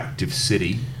 attractive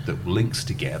city that links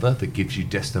together, that gives you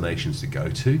destinations to go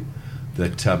to,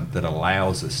 that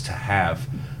allows us to have,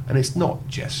 and it's not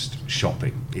just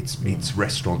shopping, it's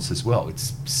restaurants as well.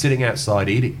 It's sitting outside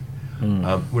eating.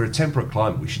 We're a temperate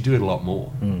climate. We should do it a lot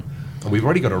more. And we've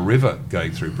already got a river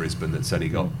going through Brisbane that's only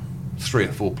got 3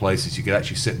 or 4 places you could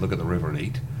actually sit and look at the river and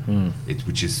eat,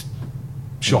 which is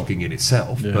shocking in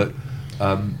itself. Yeah.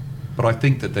 But I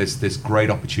think that there's great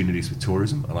opportunities with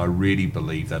tourism, and I really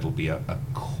believe that'll be a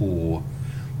core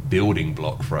building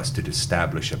block for us to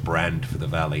establish a brand for the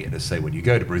valley and to say, when you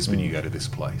go to Brisbane, you go to this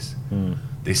place.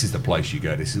 This is the place you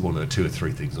go. This is one of the 2 or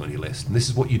 3 things on your list, and this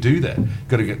is what you do there. You've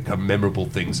got to get memorable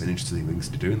things and interesting things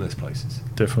to do in those places.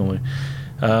 Definitely.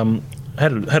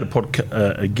 Had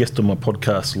a guest on my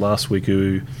podcast last week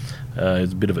who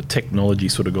is a bit of a technology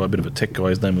sort of guy, a bit of a tech guy.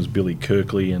 His name was Billy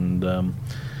Kirkley, and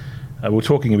we were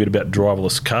talking a bit about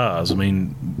driverless cars. I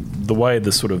mean, the way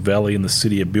the sort of valley and the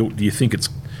city are built, do you think it's,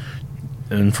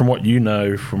 and from what you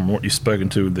know, from what you've spoken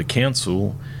to the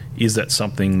council, is that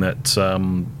something that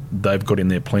they've got in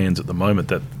their plans at the moment,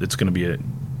 that it's going to be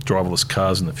driverless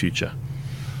cars in the future?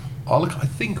 Oh, look, I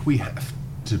think we have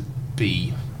to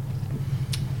be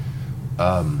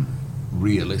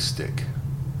realistic,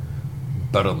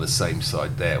 but on the same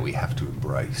side there, we have to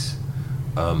embrace.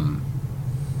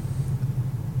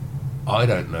 I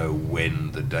don't know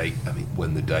when the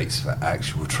dates for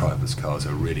actual driverless cars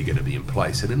are really going to be in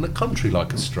place. And in a country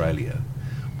like Australia,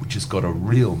 which has got a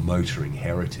real motoring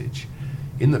heritage,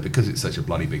 in that because it's such a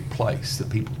bloody big place,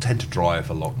 that people tend to drive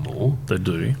a lot more. They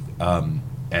do.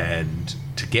 And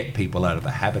to get people out of the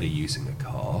habit of using a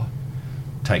car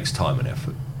takes time and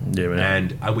effort. Yeah,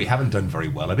 man. And we haven't done very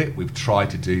well at it. We've tried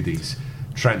to do these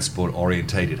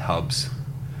transport-orientated hubs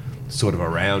sort of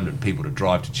around, and people to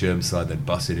drive to Chermside, then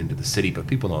bus it into the city, but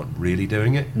people aren't really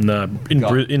doing it. No,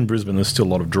 in Brisbane, there's still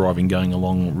a lot of driving going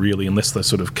along, really, unless they're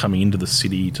sort of coming into the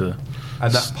city to...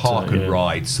 And that park and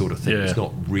ride sort of thing is Yeah.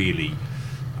 not really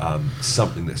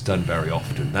something that's done very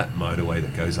often. That motorway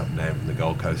that goes up and down from the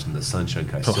Gold Coast and the Sunshine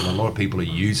Coast, still a lot of people are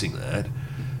using that,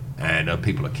 and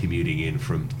people are commuting in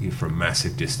from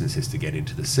massive distances to get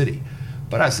into the city.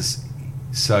 But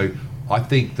so I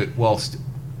think that whilst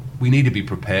we need to be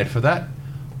prepared for that,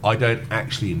 I don't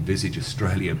actually envisage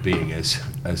Australia being as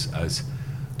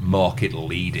market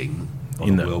leading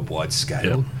on a worldwide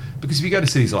scale. Because if you go to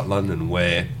cities like London,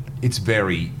 where it's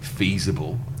very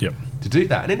feasible to do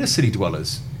that, and inner city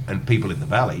dwellers and people in the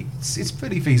valley, it's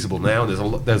pretty feasible now.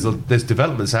 And there's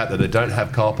developments out there that don't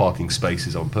have car parking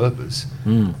spaces on purpose,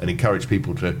 and encourage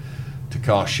people to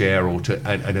car share and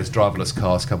as driverless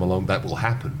cars come along, that will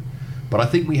happen. But I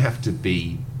think we have to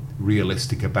be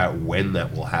realistic about when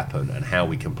that will happen and how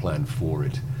we can plan for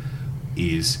it.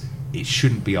 It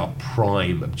shouldn't be our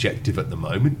prime objective at the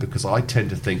moment, because I tend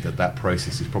to think that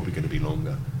process is probably going to be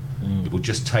longer. It will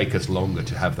just take us longer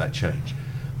to have that change.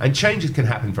 And changes can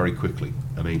happen very quickly.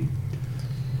 I mean,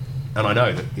 and I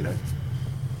know that,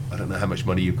 I don't know how much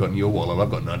money you've got in your wallet.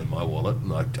 I've got none in my wallet,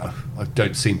 and I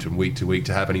don't seem from week to week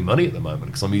to have any money at the moment,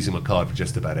 because I'm using my card for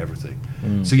just about everything.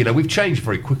 So, we've changed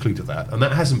very quickly to that, and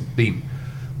that hasn't been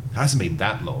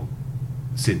that long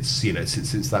since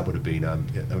that would have been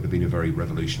a very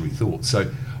revolutionary thought.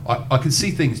 So I can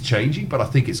see things changing, but I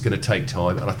think it's going to take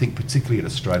time, and I think particularly in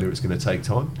Australia it's going to take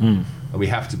time, and we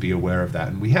have to be aware of that,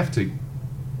 and we have to.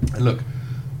 And look,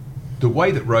 the way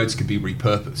that roads can be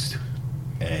repurposed,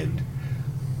 and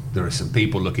there are some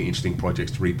people looking at interesting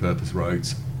projects to repurpose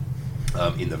roads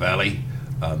in the valley,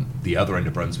 the other end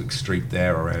of Brunswick Street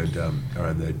there around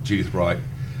the Judith Wright.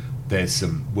 There's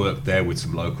some work there with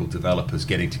some local developers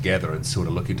getting together and sort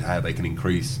of looking to how they can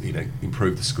improve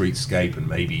the streetscape and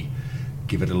maybe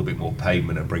give it a little bit more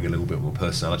pavement and bring a little bit more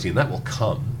personality, and that will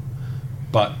come.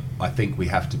 But I think we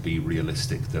have to be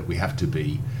realistic, that we have to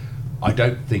be... I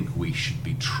don't think we should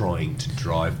be trying to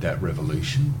drive that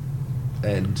revolution.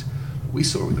 And we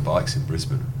saw it with the bikes in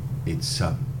Brisbane. It's,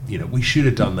 we should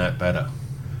have done that better.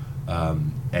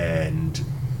 and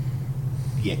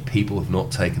yet people have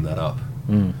not taken that up.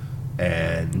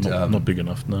 And not big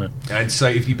enough, no. And so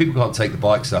if people can't take the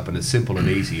bikes up, and a simple and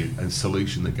easy and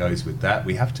solution that goes with that,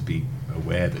 we have to be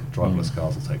aware that driverless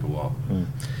cars will take a while.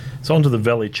 So on to the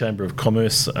Valley Chamber of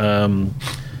Commerce.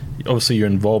 Obviously, your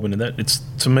involvement in that. It's,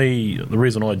 to me, the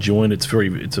reason I joined. It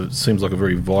seems like a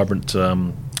very vibrant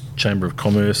chamber of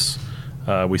commerce.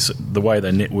 The way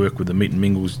they network with the meet and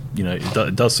mingles,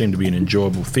 it does seem to be an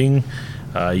enjoyable thing.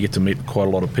 You get to meet quite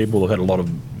a lot of people. I've had a lot of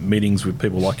meetings with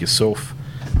people like yourself,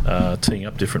 teeing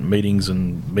up different meetings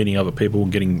and meeting other people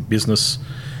and getting business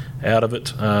out of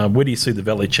it. Where do you see the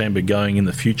Valley Chamber going in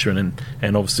the future? And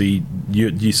obviously,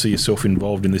 you see yourself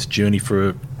involved in this journey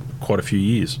for quite a few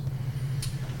years.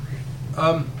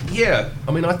 I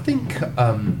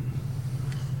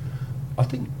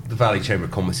think the Valley Chamber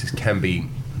of Commerce can be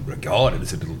regarded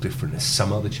as a little different as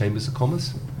some other chambers of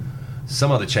commerce.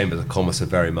 Some other chambers of commerce are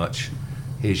very much,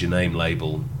 here's your name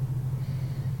label,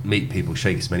 meet people,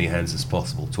 shake as many hands as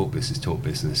possible, talk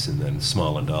business, and then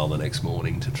smile and dial the next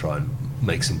morning to try and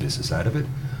make some business out of it.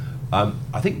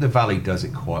 I think the Valley does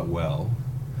it quite well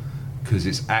because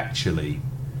it's actually,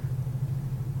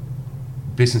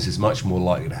 business is much more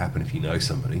likely to happen if you know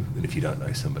somebody than if you don't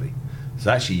know somebody.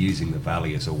 So actually using the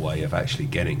Valley as a way of actually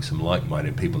getting some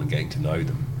like-minded people and getting to know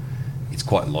them, it's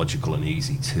quite logical and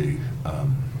easy to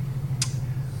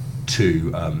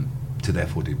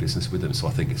therefore do business with them. So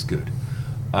I think it's good.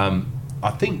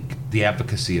 I think the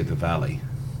advocacy of the Valley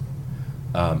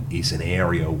is an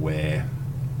area where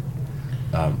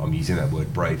I'm using that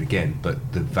word brave again,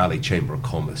 but the Valley Chamber of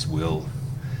Commerce will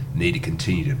need to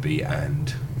continue to be,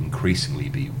 and increasingly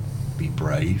be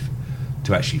brave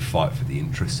to actually fight for the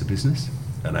interests of business,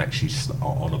 and actually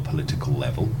on a political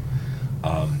level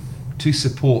to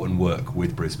support and work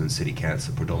with Brisbane City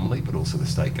Council predominantly, but also the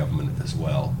state government as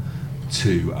well,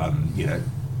 to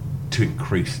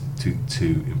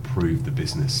improve the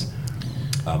business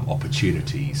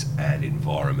opportunities and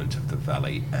environment of the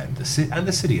Valley and the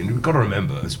city. And we've got to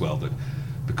remember as well that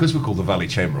because we're called the Valley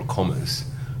Chamber of Commerce,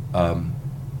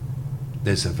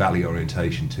 there's a Valley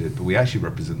orientation to it, but we actually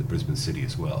represent the Brisbane City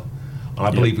as well. And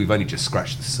I believe we've only just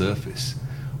scratched the surface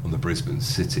on the Brisbane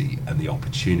City and the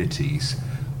opportunities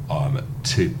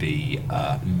to be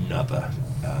another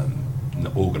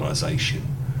organisation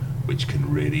which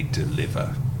can really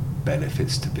deliver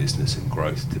benefits to business and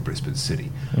growth to Brisbane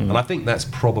City. And I think that's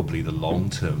probably the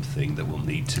long-term thing that will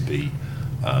need to be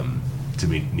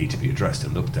addressed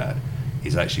and looked at,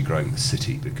 is actually growing the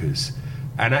city, because,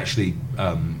 and actually,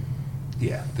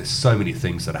 there's so many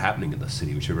things that are happening in the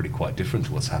city which are really quite different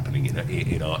to what's happening in the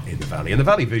Valley. And the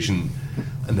Valley Vision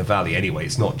and the Valley anyway,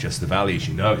 it's not just the Valley, as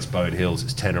you know, it's Bowen Hills,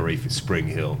 it's Tenerife, it's Spring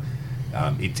Hill,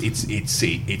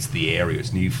 it's the area,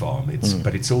 it's New Farm,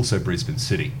 but it's also Brisbane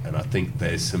City, and I think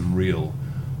there's some real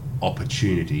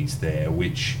opportunities there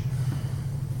which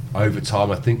over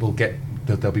time I think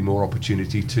there'll be more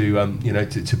opportunity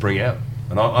to bring out.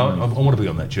 And I want to be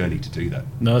on that journey to do that.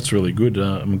 No, that's really good.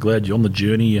 I'm glad you're on the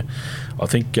journey. I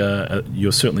think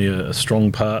you're certainly a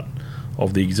strong part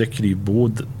of the executive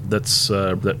board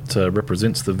that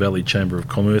represents the Valley Chamber of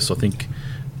Commerce. I think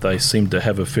they seem to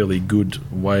have a fairly good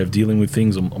way of dealing with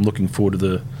things. I'm looking forward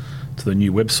to the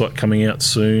new website coming out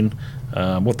soon.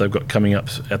 What they've got coming up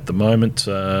at the moment,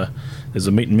 there's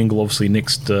a meet and mingle obviously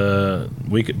next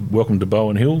week at Welcome to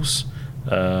Bowen Hills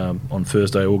on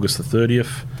Thursday, August the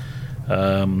 30th.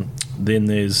 Then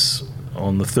there's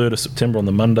on the 3rd of September, on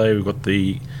the Monday, we've got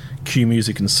the Q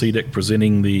Music and CDEC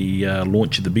presenting the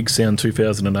launch of the Big Sound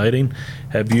 2018.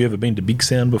 Have you ever been to Big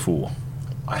Sound before?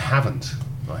 I haven't.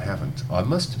 I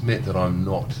must admit that I'm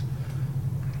not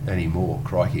anymore.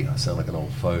 Crikey, I sound like an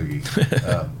old fogey.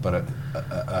 But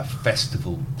a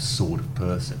festival sort of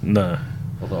person. No.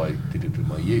 Although I did it in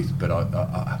my youth, but I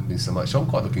haven't been so much. So I'm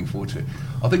quite looking forward to it.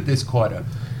 I think there's quite an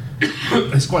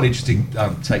interesting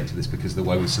take to this, because the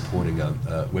way we're supporting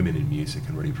women in music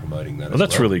and really promoting that.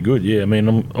 That's really good. Yeah, I mean,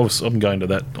 I'm going to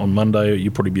that on Monday.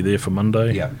 You'll probably be there for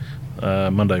Monday. Yeah.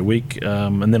 Monday week,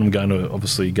 and then I'm going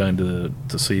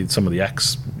to see some of the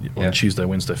acts on Tuesday,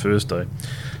 Wednesday, Thursday.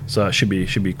 So it should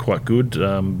be quite good.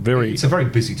 It's a very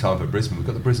busy time for Brisbane. We've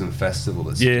got the Brisbane Festival.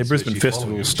 Brisbane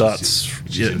Festival starts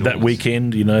that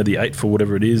weekend. The 8th or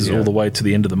whatever it is, all the way to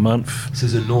the end of the month. So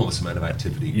there's an enormous amount of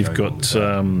activity. You've got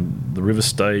the River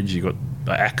Stage. You've got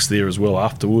acts there as well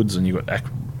afterwards, and you've got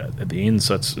at the end.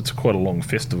 So it's quite a long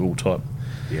festival type.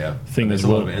 Thing as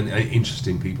well. There's a lot of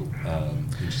interesting people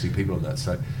on that.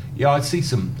 So I'd see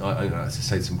some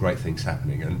great things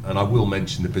happening, and I will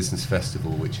mention the Business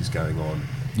Festival, which is going on.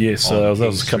 Yes, that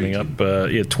was coming up.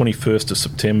 21st of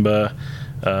September.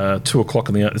 2:00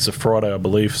 in the. It's a Friday, I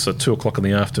believe. So 2:00 in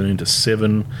the afternoon to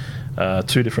 7.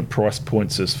 Two different price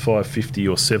points. There's $5.50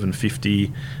 or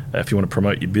 $7.50 if you want to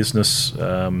promote your business.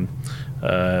 To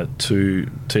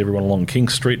everyone along King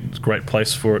Street, it's a great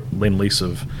place for it. Lend-Lease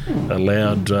have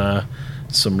allowed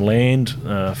some land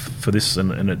for this,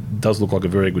 and it does look like a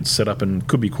very good setup and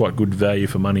could be quite good value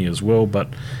for money as well. But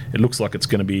it looks like it's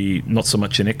going to be not so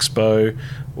much an expo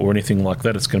or anything like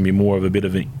that. It's going to be more of a bit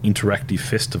of an interactive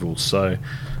festival. So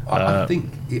I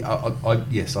think,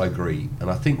 yes, I agree.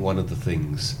 And I think one of the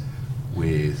things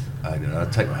with, I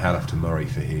take my hat off to Murray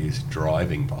for his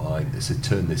driving behind this, to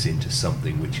turn this into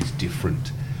something which is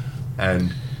different.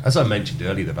 And as I mentioned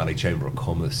earlier, the Valley Chamber of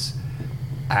Commerce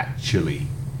actually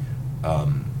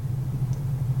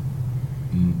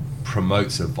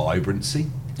promotes a vibrancy,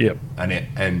 yep, and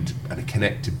a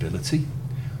connectability.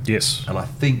 Yes, and I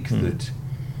think that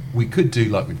we could do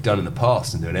like we've done in the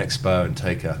past and do an expo and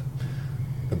take a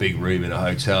big room in a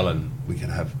hotel, and we can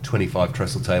have 25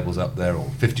 trestle tables up there or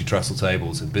 50 trestle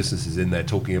tables and businesses in there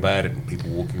talking about it and people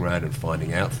walking around and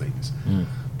finding out things.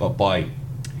 But by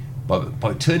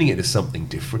turning it into something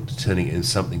different, turning it into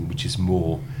something which is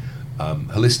more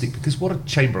holistic, because what a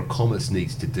Chamber of Commerce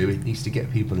needs to do, it needs to get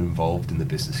people involved in the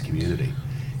business community.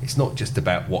 It's not just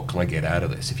about what can I get out of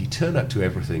this. If you turn up to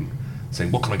everything saying,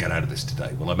 what can I get out of this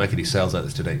today? Will I make any sales out of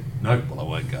this today? No, well, I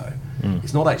won't go.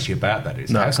 It's not actually about that.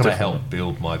 It's how can I help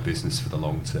build my business for the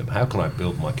long term? How can I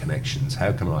build my connections?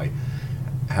 How can I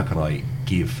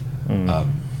give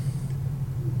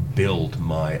build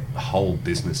my whole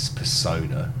business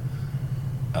persona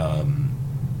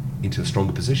into a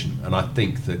stronger position? And I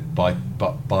think that by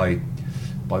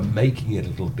making it a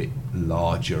little bit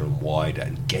larger and wider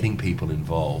and getting people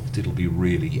involved, it'll be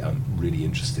really really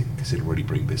interesting, because it'll really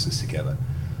bring business together.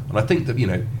 And I think that,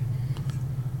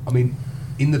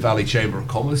 in the Valley Chamber of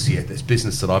Commerce, there's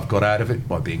business that I've got out of it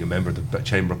by being a member of the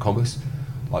Chamber of Commerce,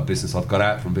 like business I've got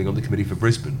out from being on the committee for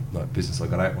Brisbane, like business I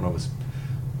got out when I was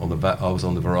on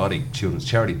the Variety Children's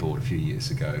Charity Board a few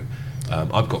years ago.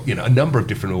 I've got a number of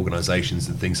different organisations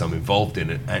and things I'm involved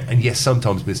in, and yes,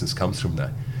 sometimes business comes from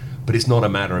that, but it's not a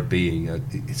matter of being.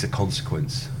 It's a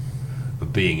consequence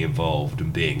of being involved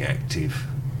and being active,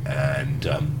 and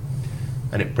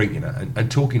it bring and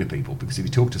talking to people, because if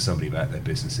you talk to somebody about their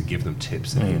business and give them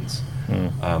tips and hints,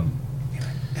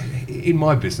 in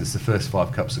my business, the first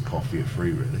 5 cups of coffee are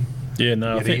free, really. Yeah,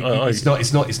 no, I think it's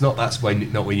not that's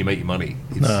when not when you make your money.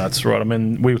 No, that's right. I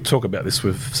mean, we talk about this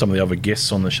with some of the other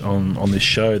guests on on this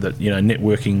show, that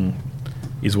networking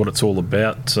is what it's all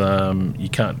about. You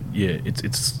can't,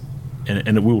 it's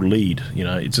and it will lead.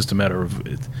 It's just a matter of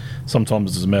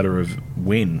sometimes it's a matter of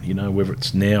when. Whether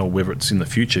it's now, whether it's in the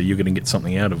future, you're going to get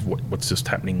something out of what's just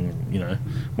happening.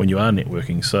 When you are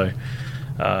networking. So,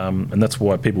 and that's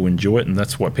why people enjoy it, and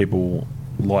that's why people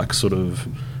like sort of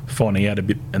finding out a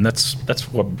bit, and that's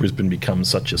why Brisbane becomes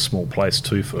such a small place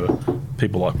too for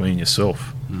people like me and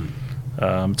yourself.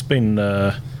 It's been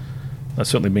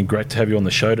certainly been great to have you on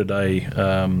the show today,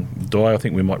 Di. I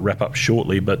think we might wrap up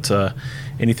shortly, but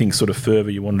anything sort of further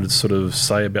you wanted to sort of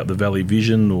say about the Valley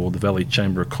Vision or the Valley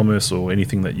Chamber of Commerce, or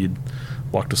anything that you'd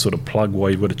like to sort of plug while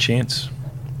you've got a chance?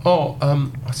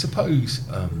 I suppose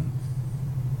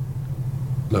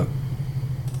look,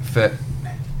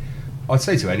 I'd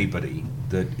say to anybody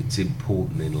that it's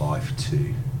important in life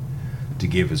to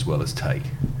give as well as take,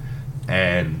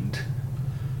 and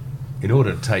in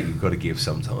order to take, you've got to give.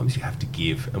 Sometimes you have to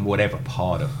give, and whatever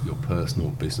part of your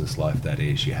personal business life that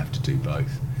is, you have to do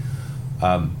both.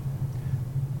 The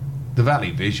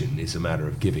Valley Vision is a matter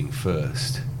of giving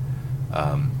first,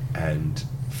 and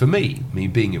for me,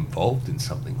 being involved in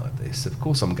something like this, of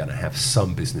course I'm going to have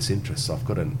some business interests. I've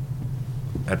got an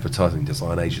advertising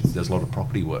design agency that does a lot of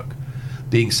property work.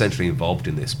 Being centrally involved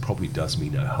in this probably does me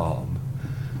no harm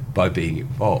by being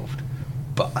involved,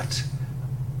 but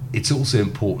it's also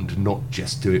important to not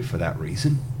just do it for that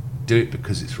reason. Do it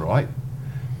because it's right,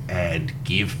 and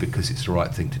give because it's the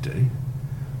right thing to do.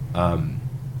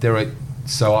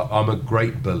 So I'm a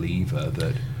great believer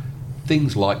that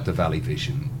things like the Valley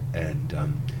Vision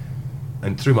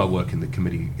and through my work in the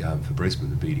committee for Brisbane,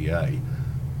 the BDA,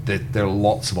 there are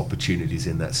lots of opportunities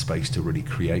in that space to really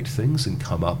create things and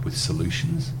come up with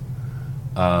solutions.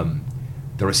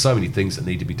 There are so many things that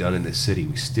need to be done in this city.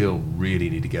 We still really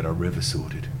need to get our river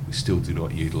sorted. We still do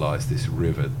not utilise this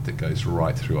river that goes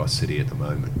right through our city at the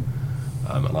moment.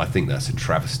 And I think that's a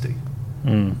travesty.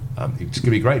 It's going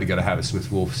to be great to go to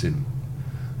Hammersmith Wharfs in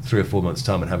 3 or 4 months'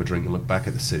 time and have a drink and look back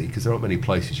at the city, because there aren't many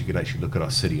places you can actually look at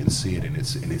our city and see it in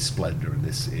its splendour in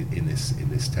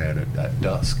this town at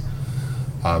dusk.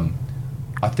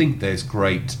 I think there's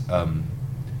great.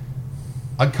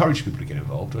 I encourage people to get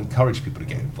involved. I encourage people to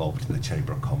get involved in the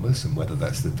Chamber of Commerce, and whether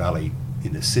that's the Valley,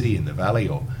 in the city, in the Valley,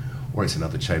 or it's in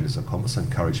other chambers of commerce, I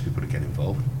encourage people to get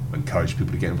involved. I encourage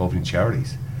people to get involved in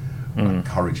charities. I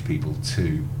encourage people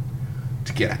to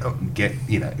get out and get,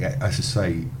 as I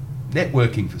say,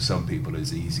 networking for some people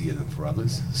is easier than for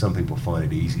others. Some people find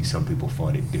it easy, some people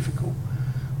find it difficult.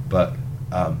 But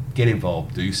get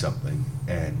involved, do something,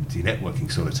 and your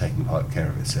networking sort of taking care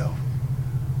of itself.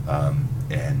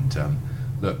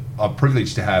 Look, I'm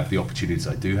privileged to have the opportunities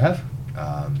I do have,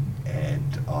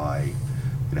 and I,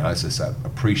 as I say,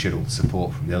 appreciate all the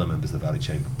support from the other members of the Valley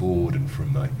Chamber Board and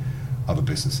from my other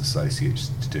business associates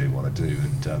to do what I do.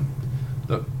 And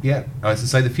look, yeah, as I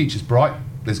say, the future's bright.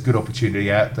 There's good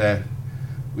opportunity out there.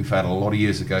 We've had a lot of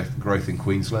years ago growth in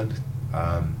Queensland,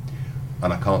 and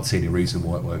I can't see any reason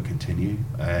why it won't continue.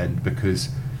 And because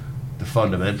the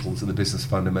fundamentals and the business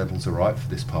fundamentals are right for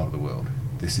this part of the world.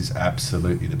 This is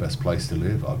absolutely the best place to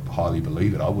live. I highly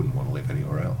believe it. I wouldn't want to live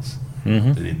anywhere else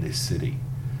than in this city.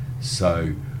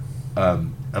 So,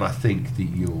 and I think that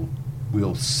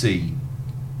we'll see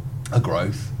a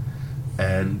growth,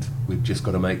 and we've just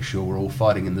got to make sure we're all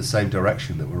fighting in the same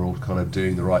direction, that we're all kind of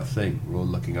doing the right thing. We're all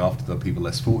looking after the people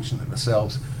less fortunate than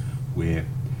ourselves. We're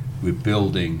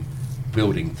building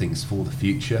things for the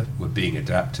future. We're being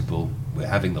adaptable. We're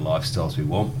having the lifestyles we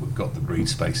want. We've got the green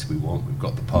space we want. We've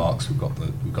got the parks. We've got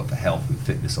the health and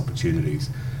fitness opportunities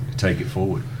to take it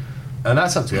forward. And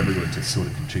that's up to everyone to sort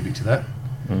of contribute to that.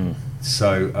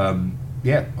 So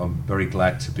yeah, I'm very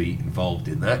glad to be involved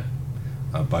in that,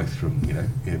 both from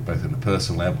both on a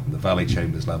personal level, from the Valley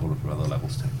Chambers level, and from other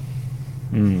levels too.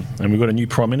 And we've got a new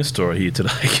Prime Minister here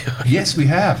today. Yes, we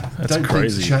have. That's Don't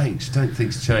crazy. Don't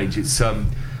things change. It's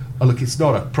look, it's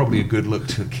not probably a good look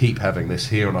to keep having this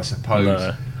here, and I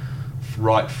suppose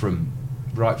right from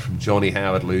Johnny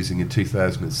Howard losing in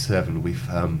 2007, we've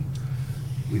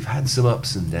had some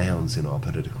ups and downs in our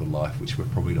political life, which we're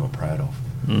probably not proud of.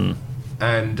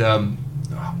 And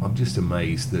I'm just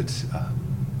amazed that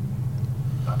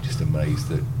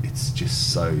it's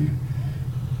just so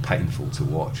painful to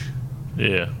watch.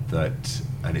 Yeah.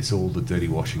 And it's all the dirty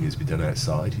washing has been done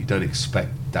outside. You don't expect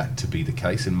that to be the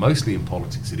case, and mostly in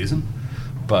politics it isn't.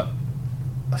 But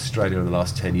Australia in the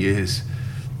last 10 years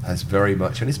has very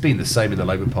much, and it's been the same in the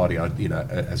Labor Party,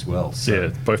 as well. So Yeah,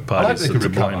 both I hope parties they sort can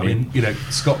of recover. blame I mean,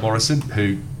 Scott Morrison,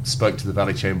 who spoke to the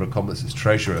Valley Chamber of Commerce as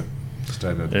treasurer just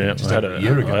over a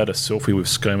year ago. I had a selfie with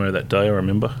ScoMo that day, I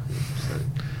remember.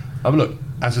 Look,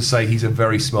 as I say, he's a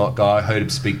very smart guy. I heard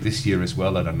him speak this year as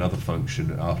well at another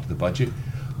function after the budget.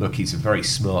 Look, he's a very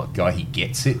smart guy. He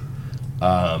gets it.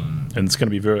 And it's going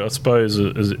to be very, I suppose,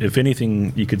 if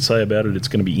anything you could say about it, it's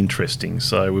going to be interesting.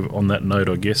 So on that note,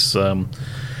 I guess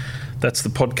that's the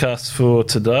podcast for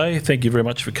today. Thank you very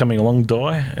much for coming along,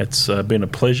 Di. It's been a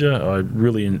pleasure. I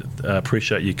really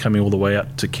appreciate you coming all the way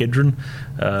out to Kedron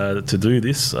to do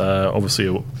this.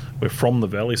 Obviously, we're from the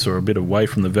Valley, so we're a bit away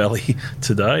from the Valley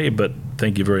today, but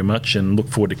thank you very much, and look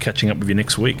forward to catching up with you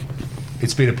next week.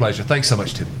 It's been a pleasure. Thanks so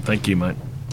much, Tim. Thank you, mate.